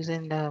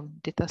using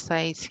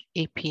DataCite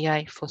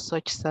API for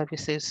such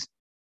services.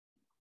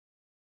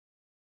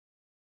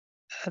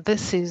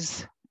 This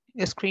is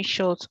a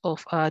screenshot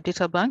of our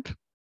data bank.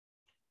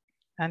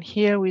 And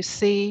here we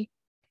see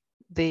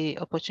the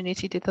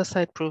opportunity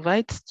DataCite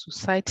provides to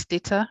cite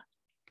data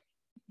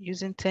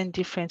using 10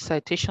 different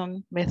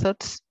citation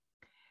methods.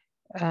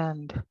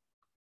 And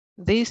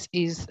this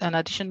is an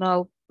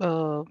additional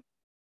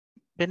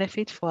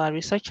benefit for our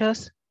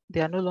researchers. They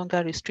are no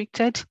longer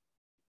restricted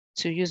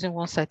to using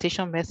one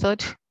citation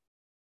method.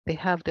 They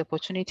have the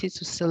opportunity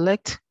to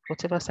select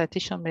whatever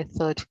citation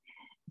method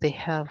they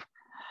have.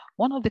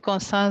 One of the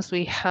concerns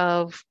we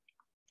have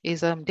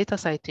is data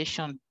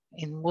citation.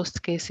 In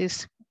most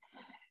cases,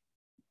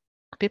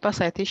 paper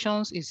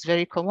citations is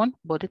very common,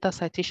 but data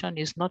citation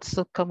is not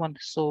so common.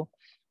 So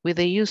with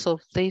the use of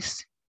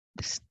this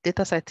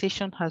data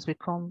citation has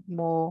become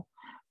more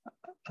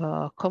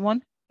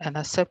common and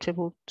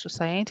acceptable to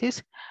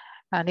scientists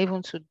and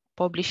even to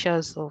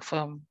publishers of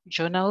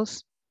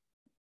journals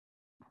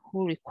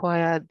who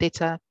require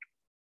data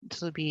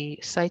to be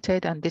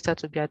cited and data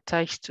to be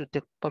attached to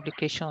the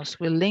publications.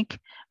 We'll link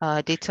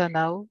data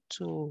now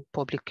to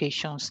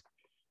publications.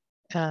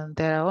 And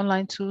there are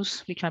online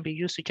tools which can be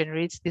used to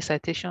generate the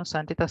citations,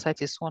 and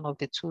DataCite is one of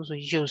the tools we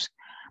use.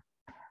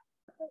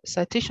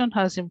 Citation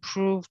has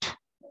improved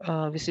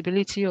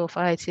visibility of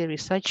IITA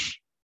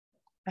research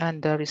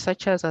and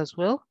researchers as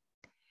well.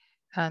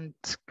 And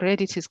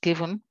credit is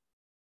given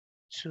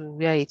to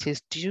where it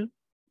is due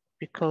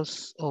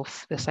because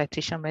of the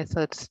citation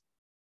methods.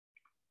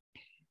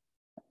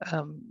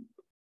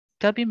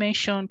 Gabby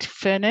mentioned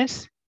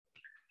fairness,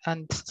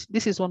 and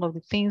this is one of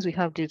the things we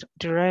have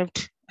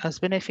derived as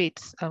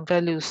benefits and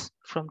values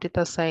from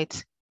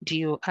DataCite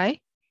DOI.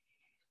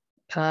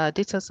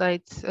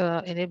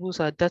 DataCite enables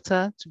our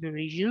data to be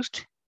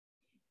reused.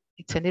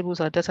 It enables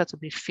our data to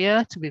be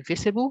fair, to be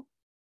visible.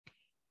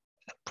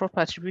 Proper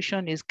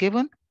attribution is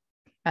given,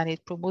 and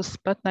it promotes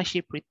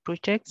partnership with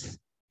projects.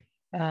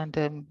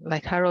 And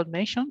like Harold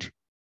mentioned,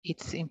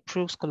 it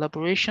improves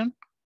collaboration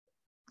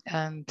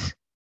and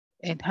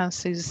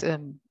enhances,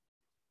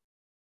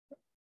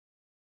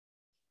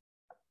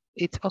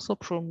 it also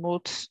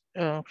promotes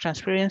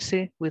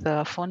transparency with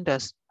our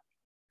funders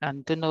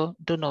and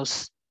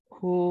donors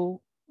who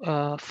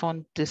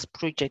fund these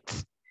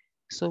projects.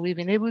 So we've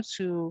been able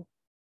to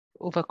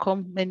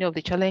overcome many of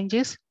the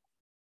challenges,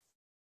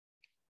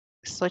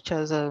 such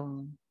as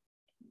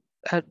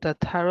that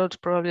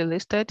Harold probably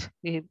listed.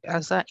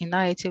 As in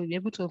IITA, we've been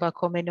able to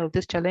overcome many of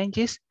these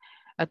challenges.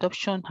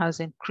 Adoption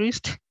has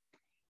increased.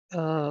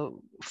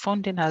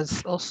 Funding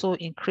has also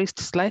increased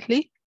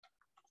slightly.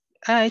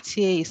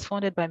 IITA is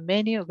funded by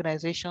many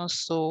organizations,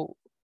 so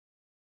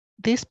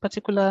this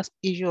particular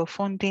issue of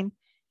funding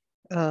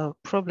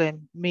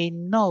problem may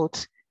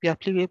not be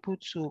applicable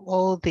to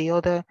all the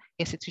other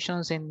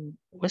institutions in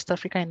West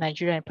Africa and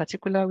Nigeria, in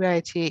particular where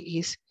IITA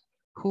is,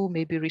 who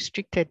may be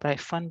restricted by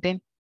funding.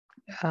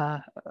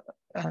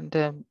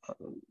 And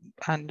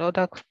and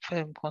other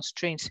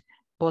constraints.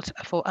 But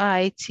for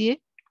IITA,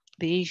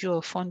 the issue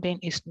of funding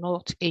is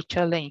not a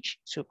challenge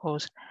to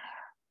us.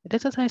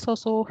 DataCite's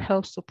also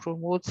helps to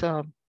promote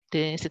the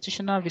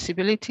institutional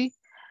visibility,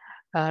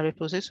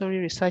 repository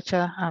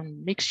researcher,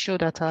 and make sure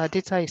that our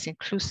data is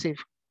inclusive.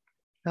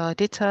 Our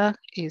data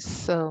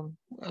is,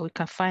 we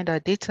can find our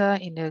data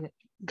in a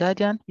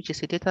Guardian, which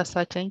is a data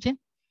search engine.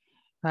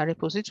 Our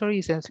repository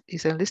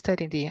is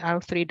enlisted in the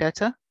R3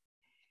 data.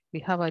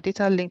 We have our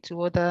data linked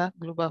to other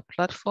global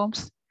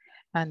platforms,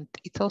 and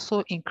it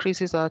also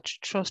increases our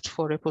trust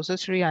for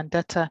repository and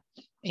data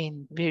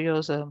in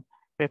various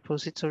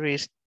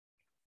repositories.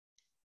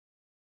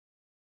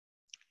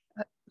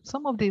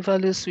 Some of the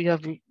values we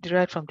have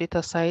derived from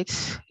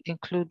DataCite's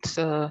includes,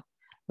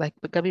 like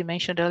Gabi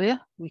mentioned earlier,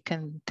 we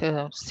can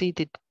see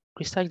the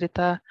research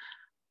data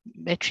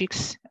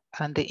metrics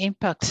and the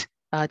impact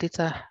our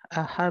data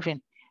are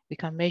having. We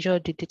can measure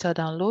the data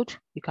download.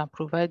 We can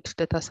provide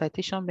data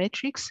citation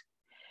metrics.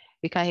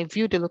 We can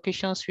view the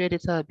locations where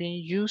data are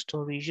being used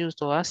or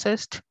reused or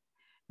accessed.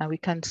 And we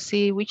can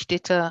see which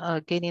data are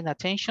gaining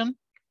attention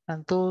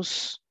and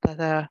those that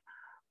are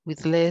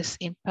with less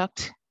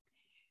impact.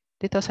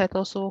 DataCite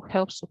also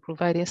helps to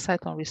provide insight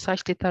on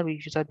research data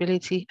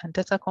reusability and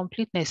data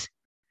completeness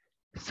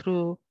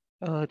through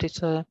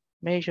data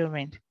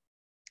measurement.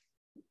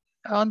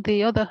 On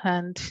the other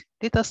hand,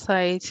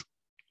 DataCite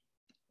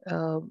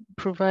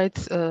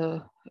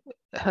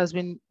has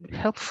been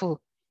helpful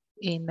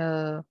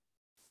in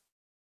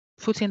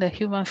putting a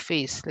human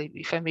face, like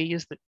if I may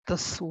use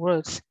those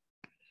words.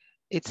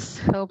 It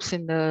helps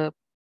in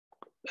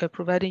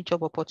providing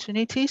job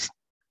opportunities.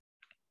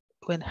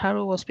 When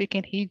Harold was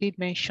speaking, he did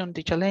mention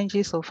the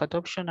challenges of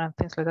adoption and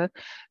things like that.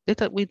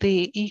 Data with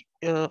the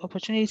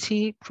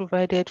opportunity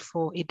provided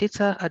for a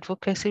data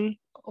advocacy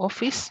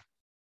office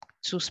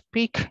to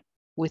speak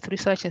with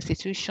research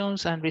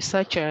institutions and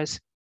researchers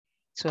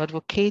to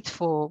advocate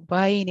for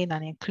buy-in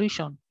and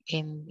inclusion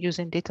in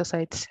using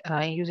DataCite's,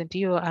 in using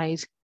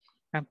DOIs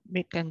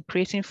and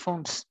creating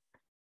funds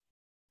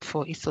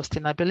for its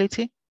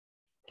sustainability.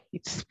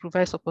 It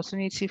provides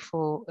opportunity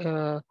for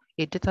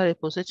a data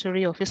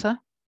repository officer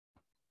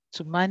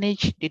to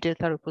manage the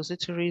data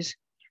repositories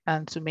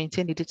and to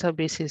maintain the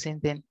databases in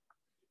them.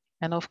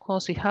 And of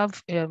course, we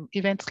have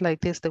events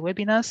like this, the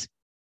webinars,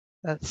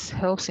 that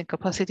helps in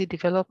capacity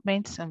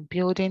development and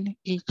building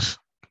each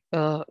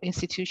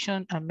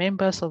institution and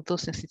members of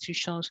those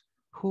institutions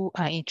who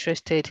are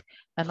interested,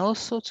 and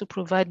also to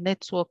provide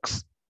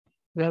networks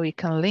where we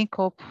can link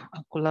up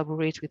and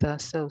collaborate with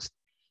ourselves.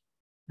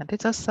 And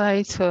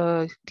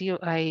DataCite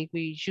DOI,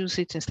 we use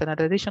it in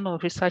standardization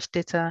of research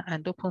data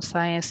and open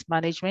science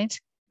management.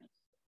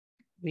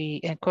 We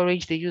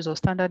encourage the use of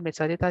standard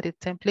metadata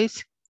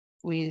templates.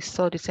 We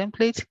saw the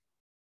template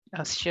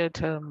as shared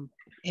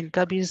in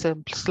Gabi's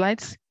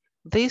slides.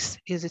 This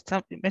is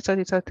the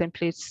metadata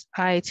templates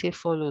IITA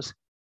follows.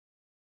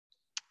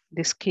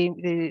 The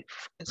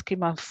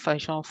schema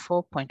version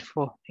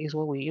 4.4 is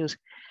what we use.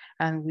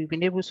 And we've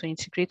been able to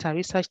integrate our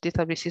research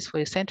databases for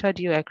a central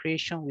DOI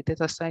creation with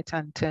DataCite.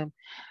 And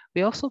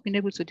we've also been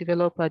able to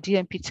develop a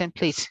DMP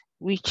template,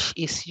 which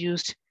is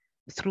used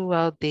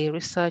throughout the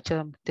research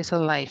data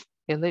life,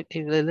 a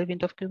living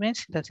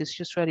document that is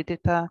used throughout the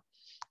data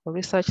or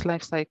research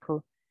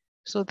lifecycle.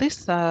 So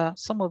these are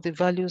some of the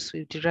values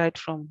we've derived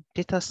from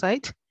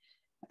DataCite.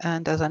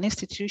 And as an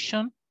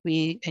institution,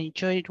 we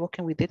enjoyed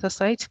working with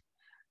DataCite.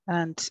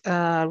 And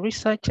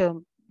research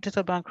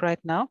data bank right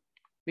now,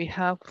 we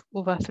have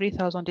over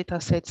 3,000 data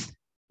sets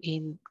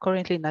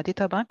currently in our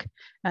data bank,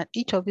 and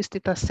each of these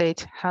data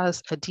sets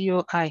has a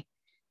DOI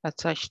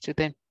attached to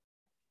them.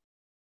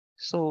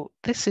 So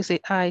this is a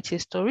IITA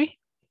story,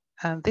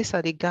 and these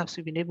are the gaps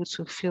we've been able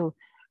to fill.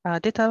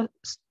 Data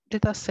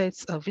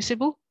sets are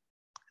visible,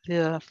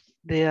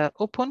 they are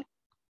open,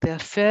 they are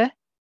fair,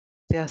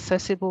 they are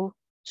accessible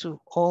to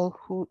all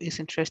who is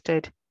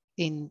interested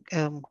in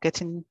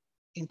getting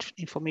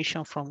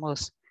information from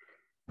us.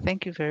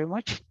 Thank you very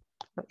much.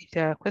 If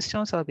there are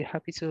questions, I'll be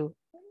happy to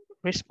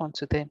respond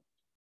to them.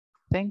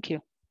 Thank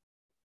you.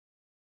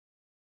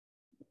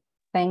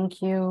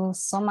 Thank you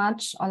so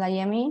much,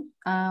 Olayemi,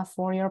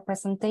 for your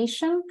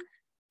presentation.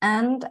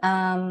 And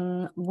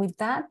with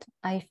that,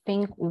 I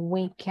think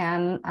we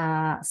can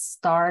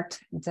start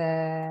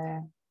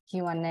the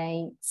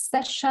Q&A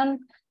session.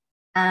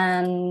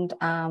 And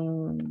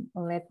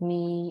let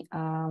me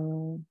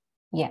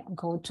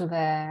go to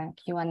the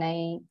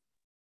Q&A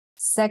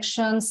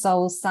section.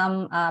 So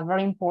some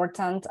very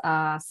important,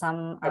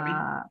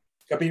 Gabi,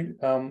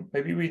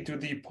 maybe we do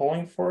the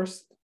polling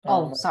first.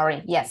 Oh,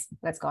 sorry. Yes,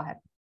 let's go ahead.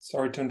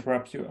 Sorry to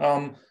interrupt you.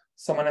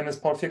 So my name is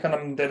Paul Fieck, and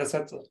I'm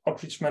DataCite's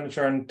Outreach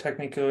Manager and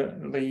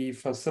technically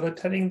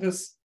facilitating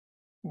this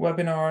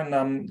webinar. And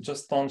I'm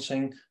just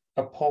launching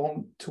a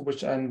poll to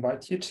which I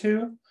invite you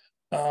to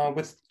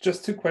with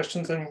just 2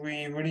 questions. And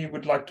we really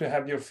would like to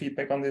have your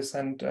feedback on this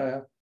and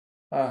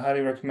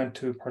highly recommend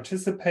to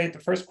participate. The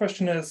first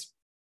question is,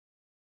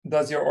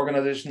 does your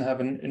organization have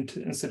an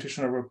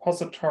institutional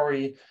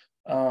repository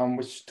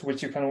to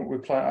which you can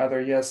reply either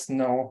yes,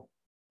 no,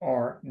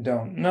 or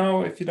don't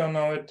know if you don't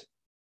know it.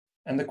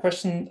 And the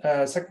question,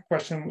 second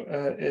question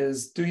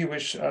is, do you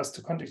wish us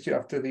to contact you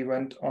after the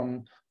event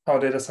on how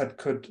DataCite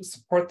could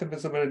support the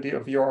visibility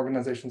of your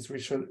organization's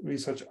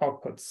research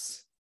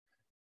outputs?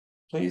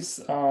 Please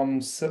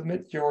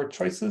submit your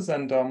choices,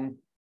 and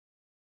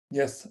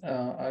yes,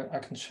 I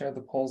can share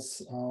the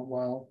polls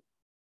while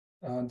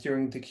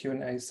during the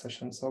Q&A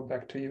session. So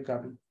back to you,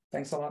 Gabi.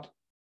 Thanks a lot.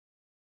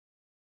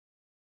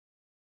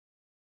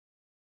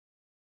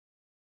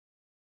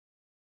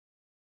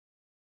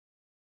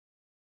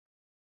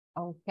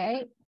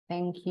 Okay,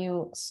 thank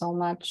you so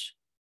much,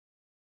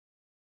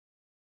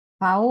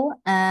 Paul.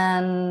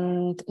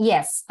 And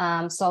yes,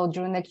 so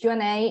during the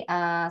Q&A,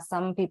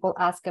 some people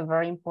ask a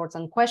very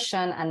important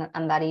question,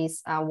 and that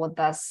is, what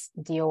does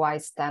DOI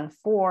stand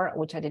for,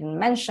 which I didn't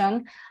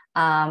mention,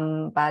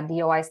 but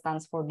DOI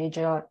stands for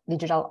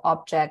Digital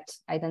Object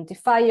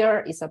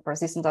Identifier. It's a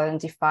persistent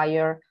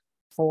identifier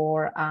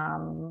for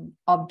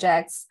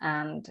objects.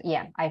 And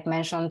yeah, I've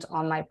mentioned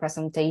on my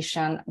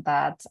presentation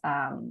that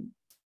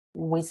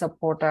we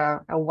support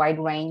a wide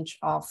range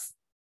of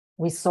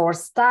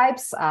resource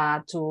types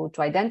to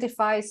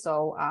identify.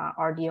 So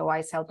our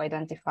DOIs help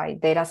identify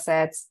data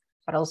sets,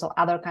 but also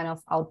other kind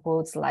of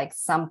outputs like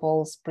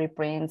samples,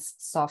 preprints,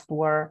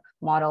 software,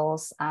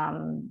 models,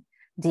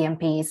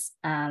 DMPs,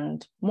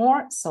 and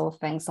more. So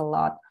thanks a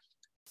lot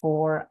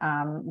for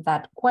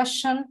that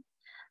question.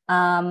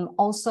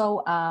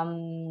 Also,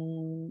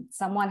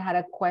 someone had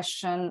a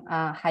question.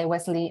 Hi,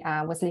 Wesley.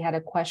 Wesley had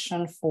a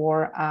question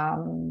for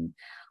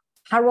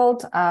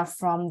Harold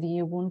from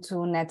the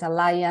Ubuntu Net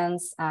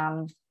Alliance.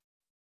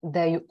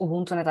 The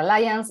Ubuntu Net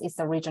Alliance is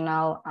a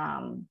regional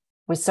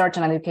research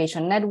and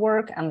education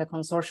network and the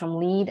consortium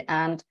lead.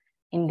 And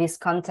in this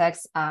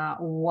context,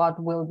 what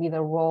will be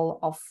the role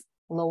of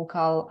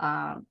local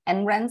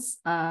NRENs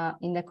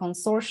in the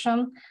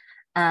consortium?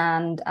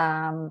 And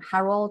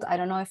Harold, I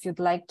don't know if you'd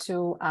like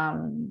to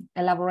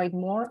elaborate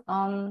more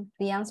on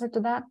the answer to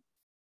that.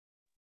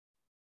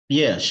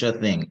 Yeah, sure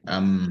thing.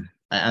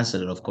 I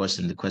answered it, of course,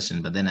 in the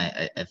question, but then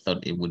I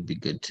thought it would be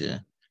good to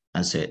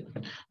answer it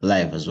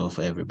live as well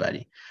for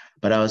everybody.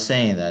 But I was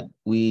saying that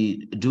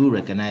we do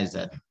recognize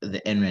that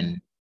the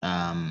NREN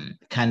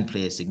can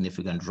play a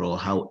significant role.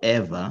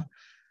 However,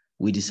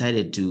 we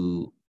decided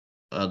to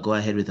go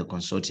ahead with a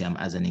consortium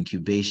as an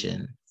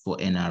incubation for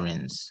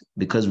NRNs,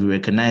 because we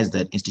recognize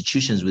that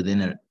institutions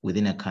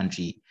within a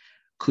country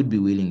could be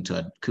willing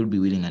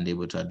and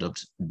able to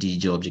adopt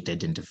digital object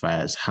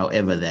identifiers.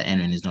 However, their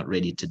NREN is not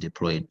ready to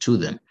deploy it to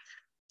them.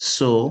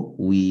 So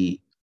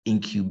we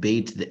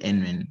incubate the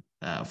NREN,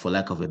 for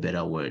lack of a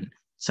better word,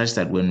 such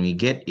that when we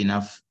get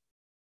enough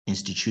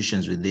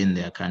institutions within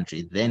their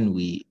country, then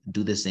we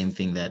do the same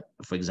thing that,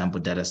 for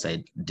example,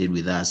 DataCite did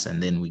with us,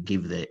 and then we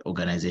give the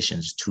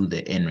organizations to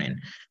the NREN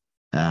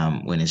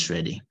when it's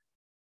ready.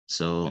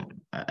 So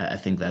I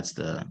think that's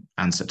the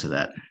answer to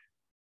that.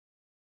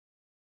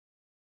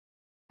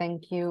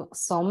 Thank you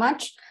so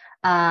much.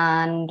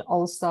 And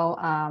also,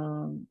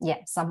 yeah,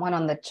 someone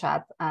on the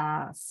chat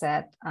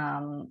said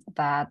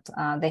that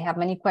they have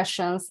many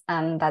questions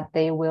and that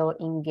they will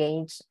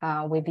engage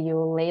with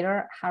you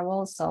later,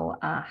 Harold. So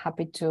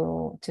happy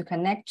to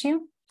connect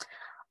you.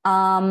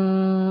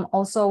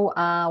 Also,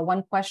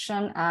 one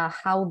question,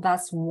 how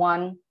does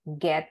one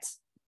get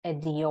a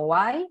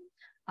DOI?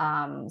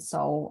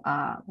 So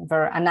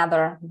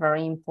another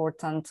very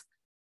important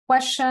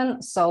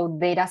question. So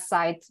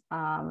DataCite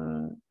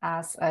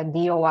as a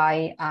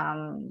DOI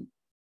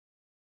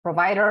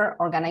provider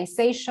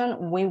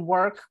organization, we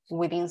work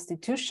with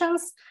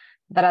institutions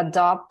that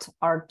adopt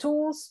our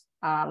tools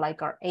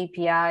like our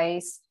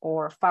APIs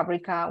or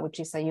Fabrica, which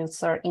is a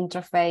user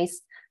interface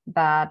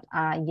that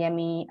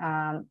Yemi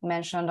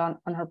mentioned on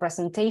her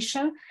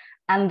presentation,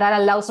 and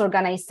that allows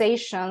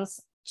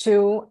organizations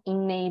to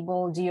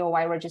enable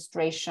DOI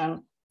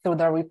registration through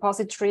their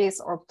repositories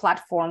or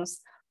platforms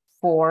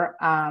for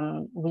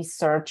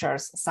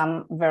researchers.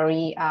 Some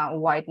very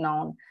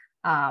wide-known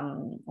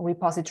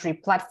repository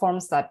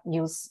platforms that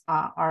use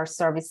our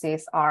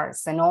services are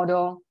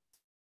Zenodo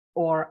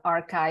or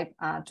Archive,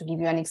 to give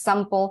you an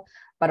example,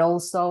 but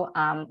also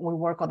we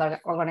work with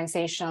other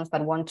organizations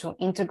that want to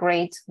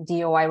integrate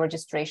DOI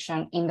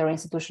registration in their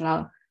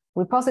institutional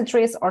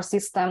repositories or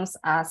systems,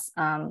 as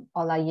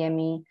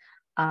Olayemi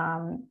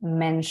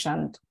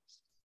mentioned.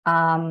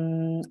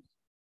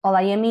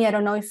 Olayemi, I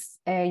don't know if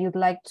you'd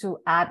like to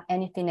add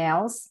anything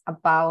else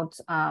about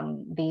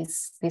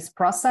this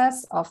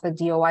process of the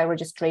DOI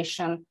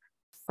registration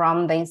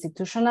from the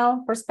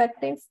institutional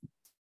perspective?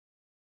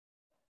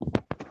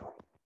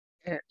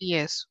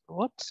 Yes,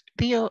 what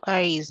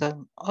DOI is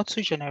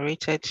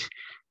auto-generated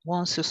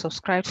once you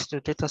subscribe to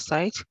the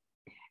DataCite.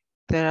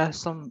 There are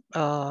some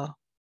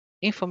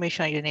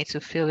information you need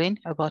to fill in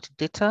about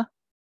data,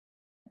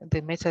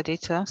 the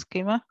metadata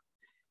schema.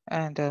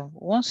 And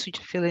once you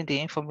fill in the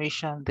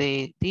information,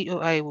 the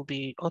DOI will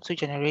be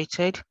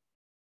auto-generated.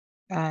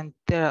 And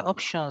there are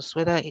options,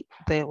 whether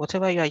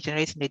whatever you are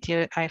generating the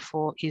DOI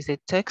for is a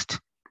text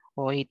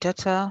or a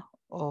data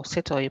or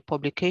set or a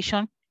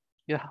publication.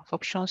 You have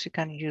options you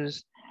can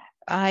use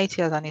IIT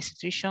as an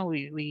institution,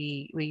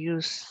 we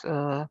use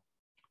the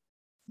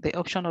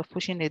option of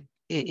pushing a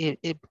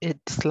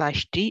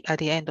 /D at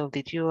the end of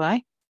the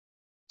DOI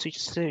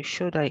to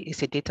show that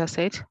it's a data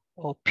set,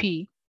 or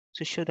P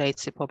to show that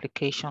it's a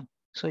publication.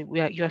 So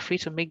you are free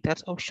to make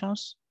that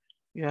options.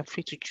 You are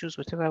free to choose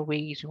whatever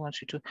ways you want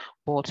to do.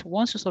 But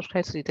once you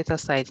subscribe to the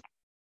DataCite,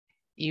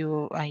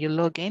 you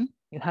log in,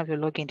 you have your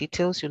login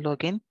details, you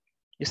log in,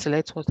 you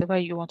select whatever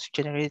you want to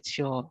generate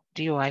your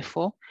DOI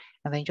for,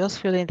 and then just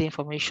fill in the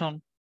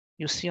information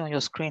you see on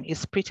your screen.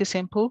 It's pretty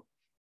simple,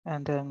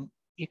 and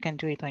you can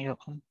do it on your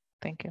own.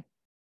 Thank you.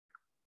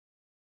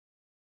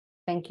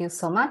 Thank you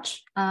so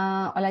much,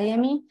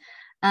 Olayemi.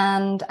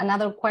 And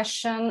another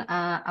question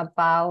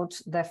about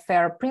the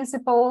FAIR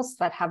principles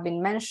that have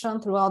been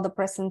mentioned throughout the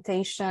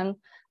presentation,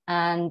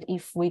 and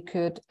if we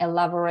could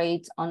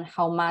elaborate on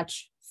how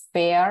much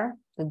FAIR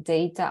the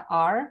data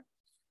are.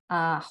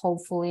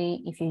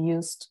 Hopefully, if you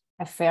used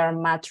a FAIR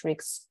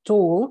matrix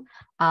tool,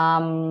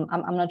 I'm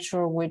not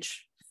sure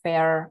which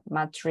FAIR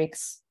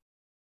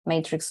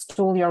matrix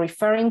tool you're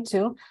referring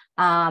to,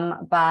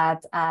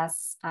 but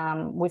as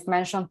we've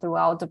mentioned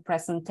throughout the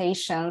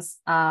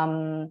presentations,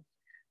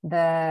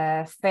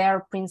 the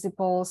FAIR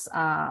principles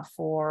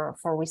for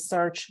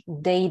research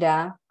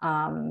data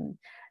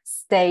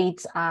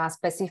state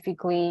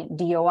specifically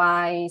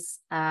DOIs,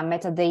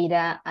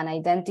 metadata, and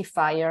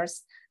identifiers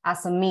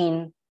as a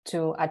mean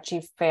to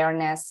achieve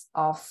fairness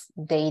of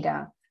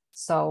data.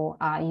 So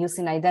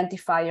using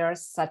identifiers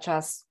such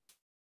as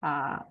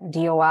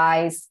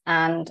DOIs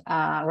and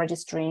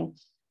registering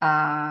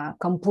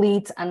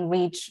complete and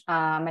rich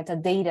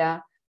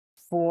metadata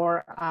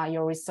for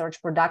your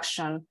research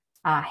production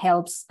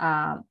helps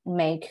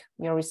make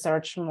your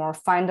research more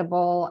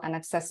findable and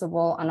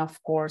accessible, and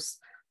of course,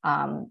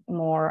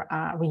 more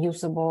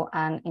reusable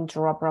and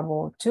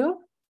interoperable too.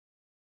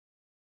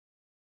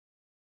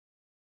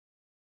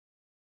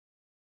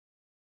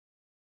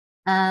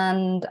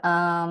 And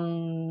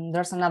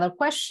there's another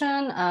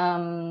question.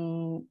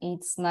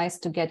 It's nice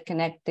to get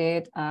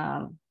connected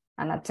and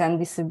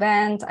attend this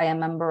event. I am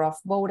a member of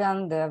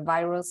BODAN, the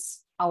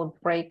Virus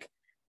Outbreak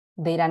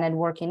Data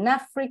Network in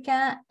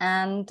Africa,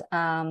 and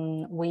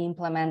we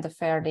implement the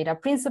FAIR data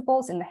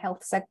principles in the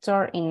health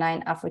sector in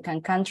 9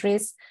 African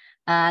countries.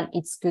 And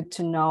it's good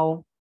to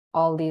know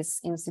all these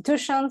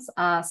institutions.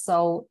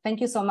 So thank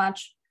you so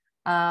much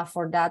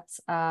for that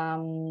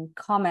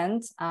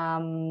comment.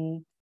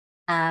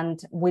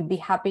 And we'd be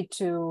happy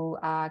to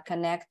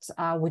connect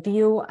with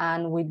you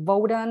and with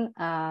BODAN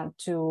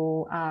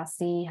to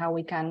see how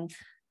we can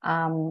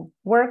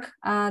work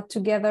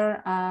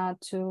together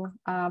to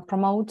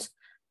promote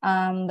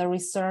the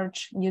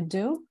research you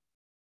do.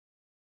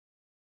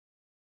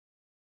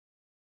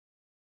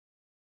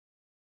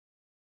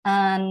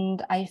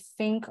 And I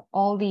think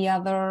all the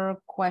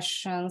other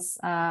questions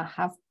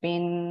have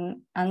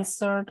been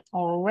answered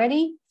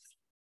already.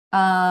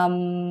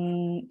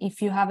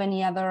 If you have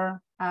any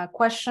other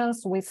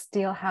questions, we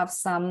still have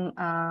some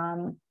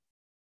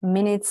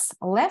minutes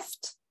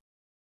left.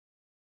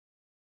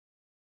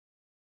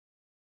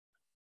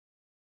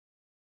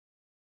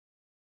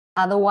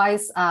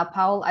 Otherwise,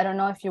 Paul, I don't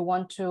know if you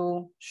want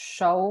to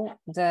show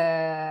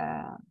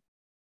the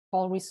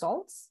poll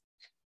results.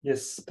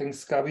 Yes,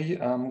 thanks,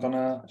 Gabi. I'm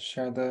gonna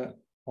share the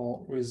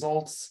poll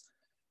results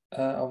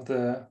of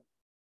the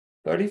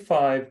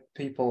 35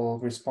 people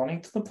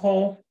responding to the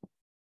poll.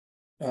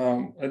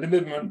 A little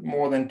bit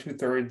more than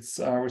 2/3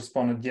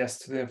 responded yes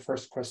to the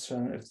first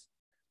question. If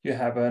you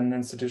have an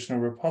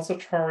institutional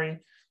repository,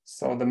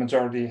 so the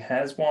majority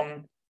has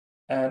one,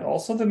 and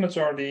also the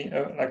majority,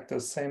 like the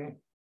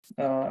same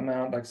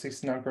amount, like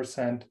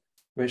 69%,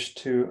 wish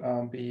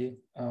to be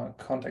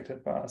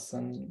contacted by us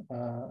and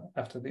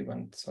after the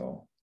event.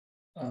 So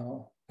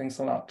thanks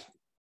a lot.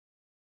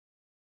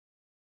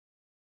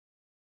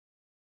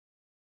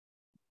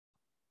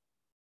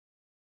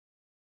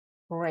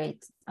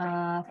 Great.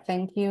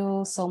 Thank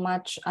you so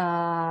much,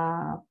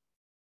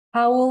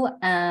 Paul,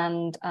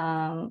 and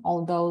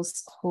all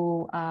those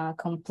who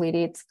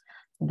completed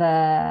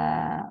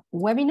the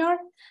webinar.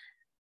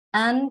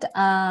 And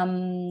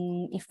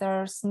if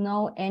there's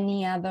no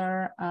any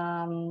other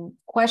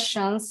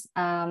questions,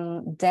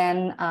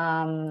 then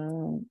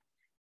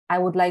I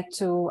would like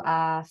to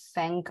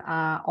thank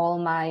all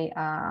my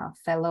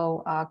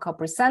fellow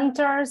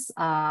co-presenters,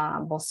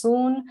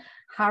 Bosun,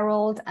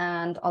 Harold,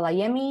 and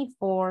Olayemi,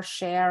 for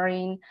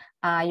sharing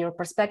your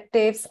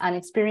perspectives and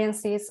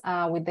experiences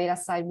with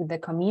DataCite with the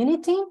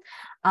community.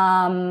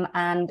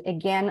 And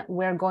again,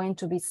 we're going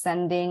to be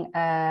sending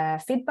a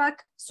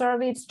feedback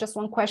survey. It's just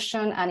one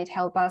question, and it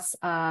helps us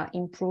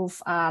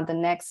improve the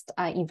next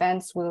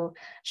events we'll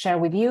share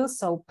with you.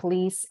 So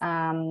please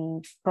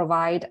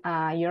provide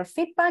your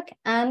feedback,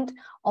 and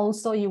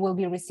also you will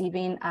be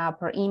receiving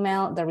per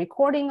email the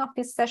recording of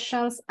these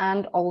sessions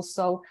and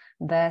also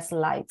the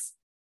slides.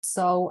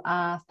 So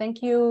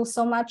thank you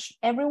so much,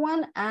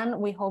 everyone, and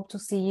we hope to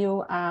see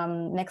you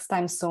next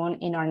time soon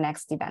in our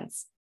next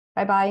events.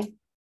 Bye-bye.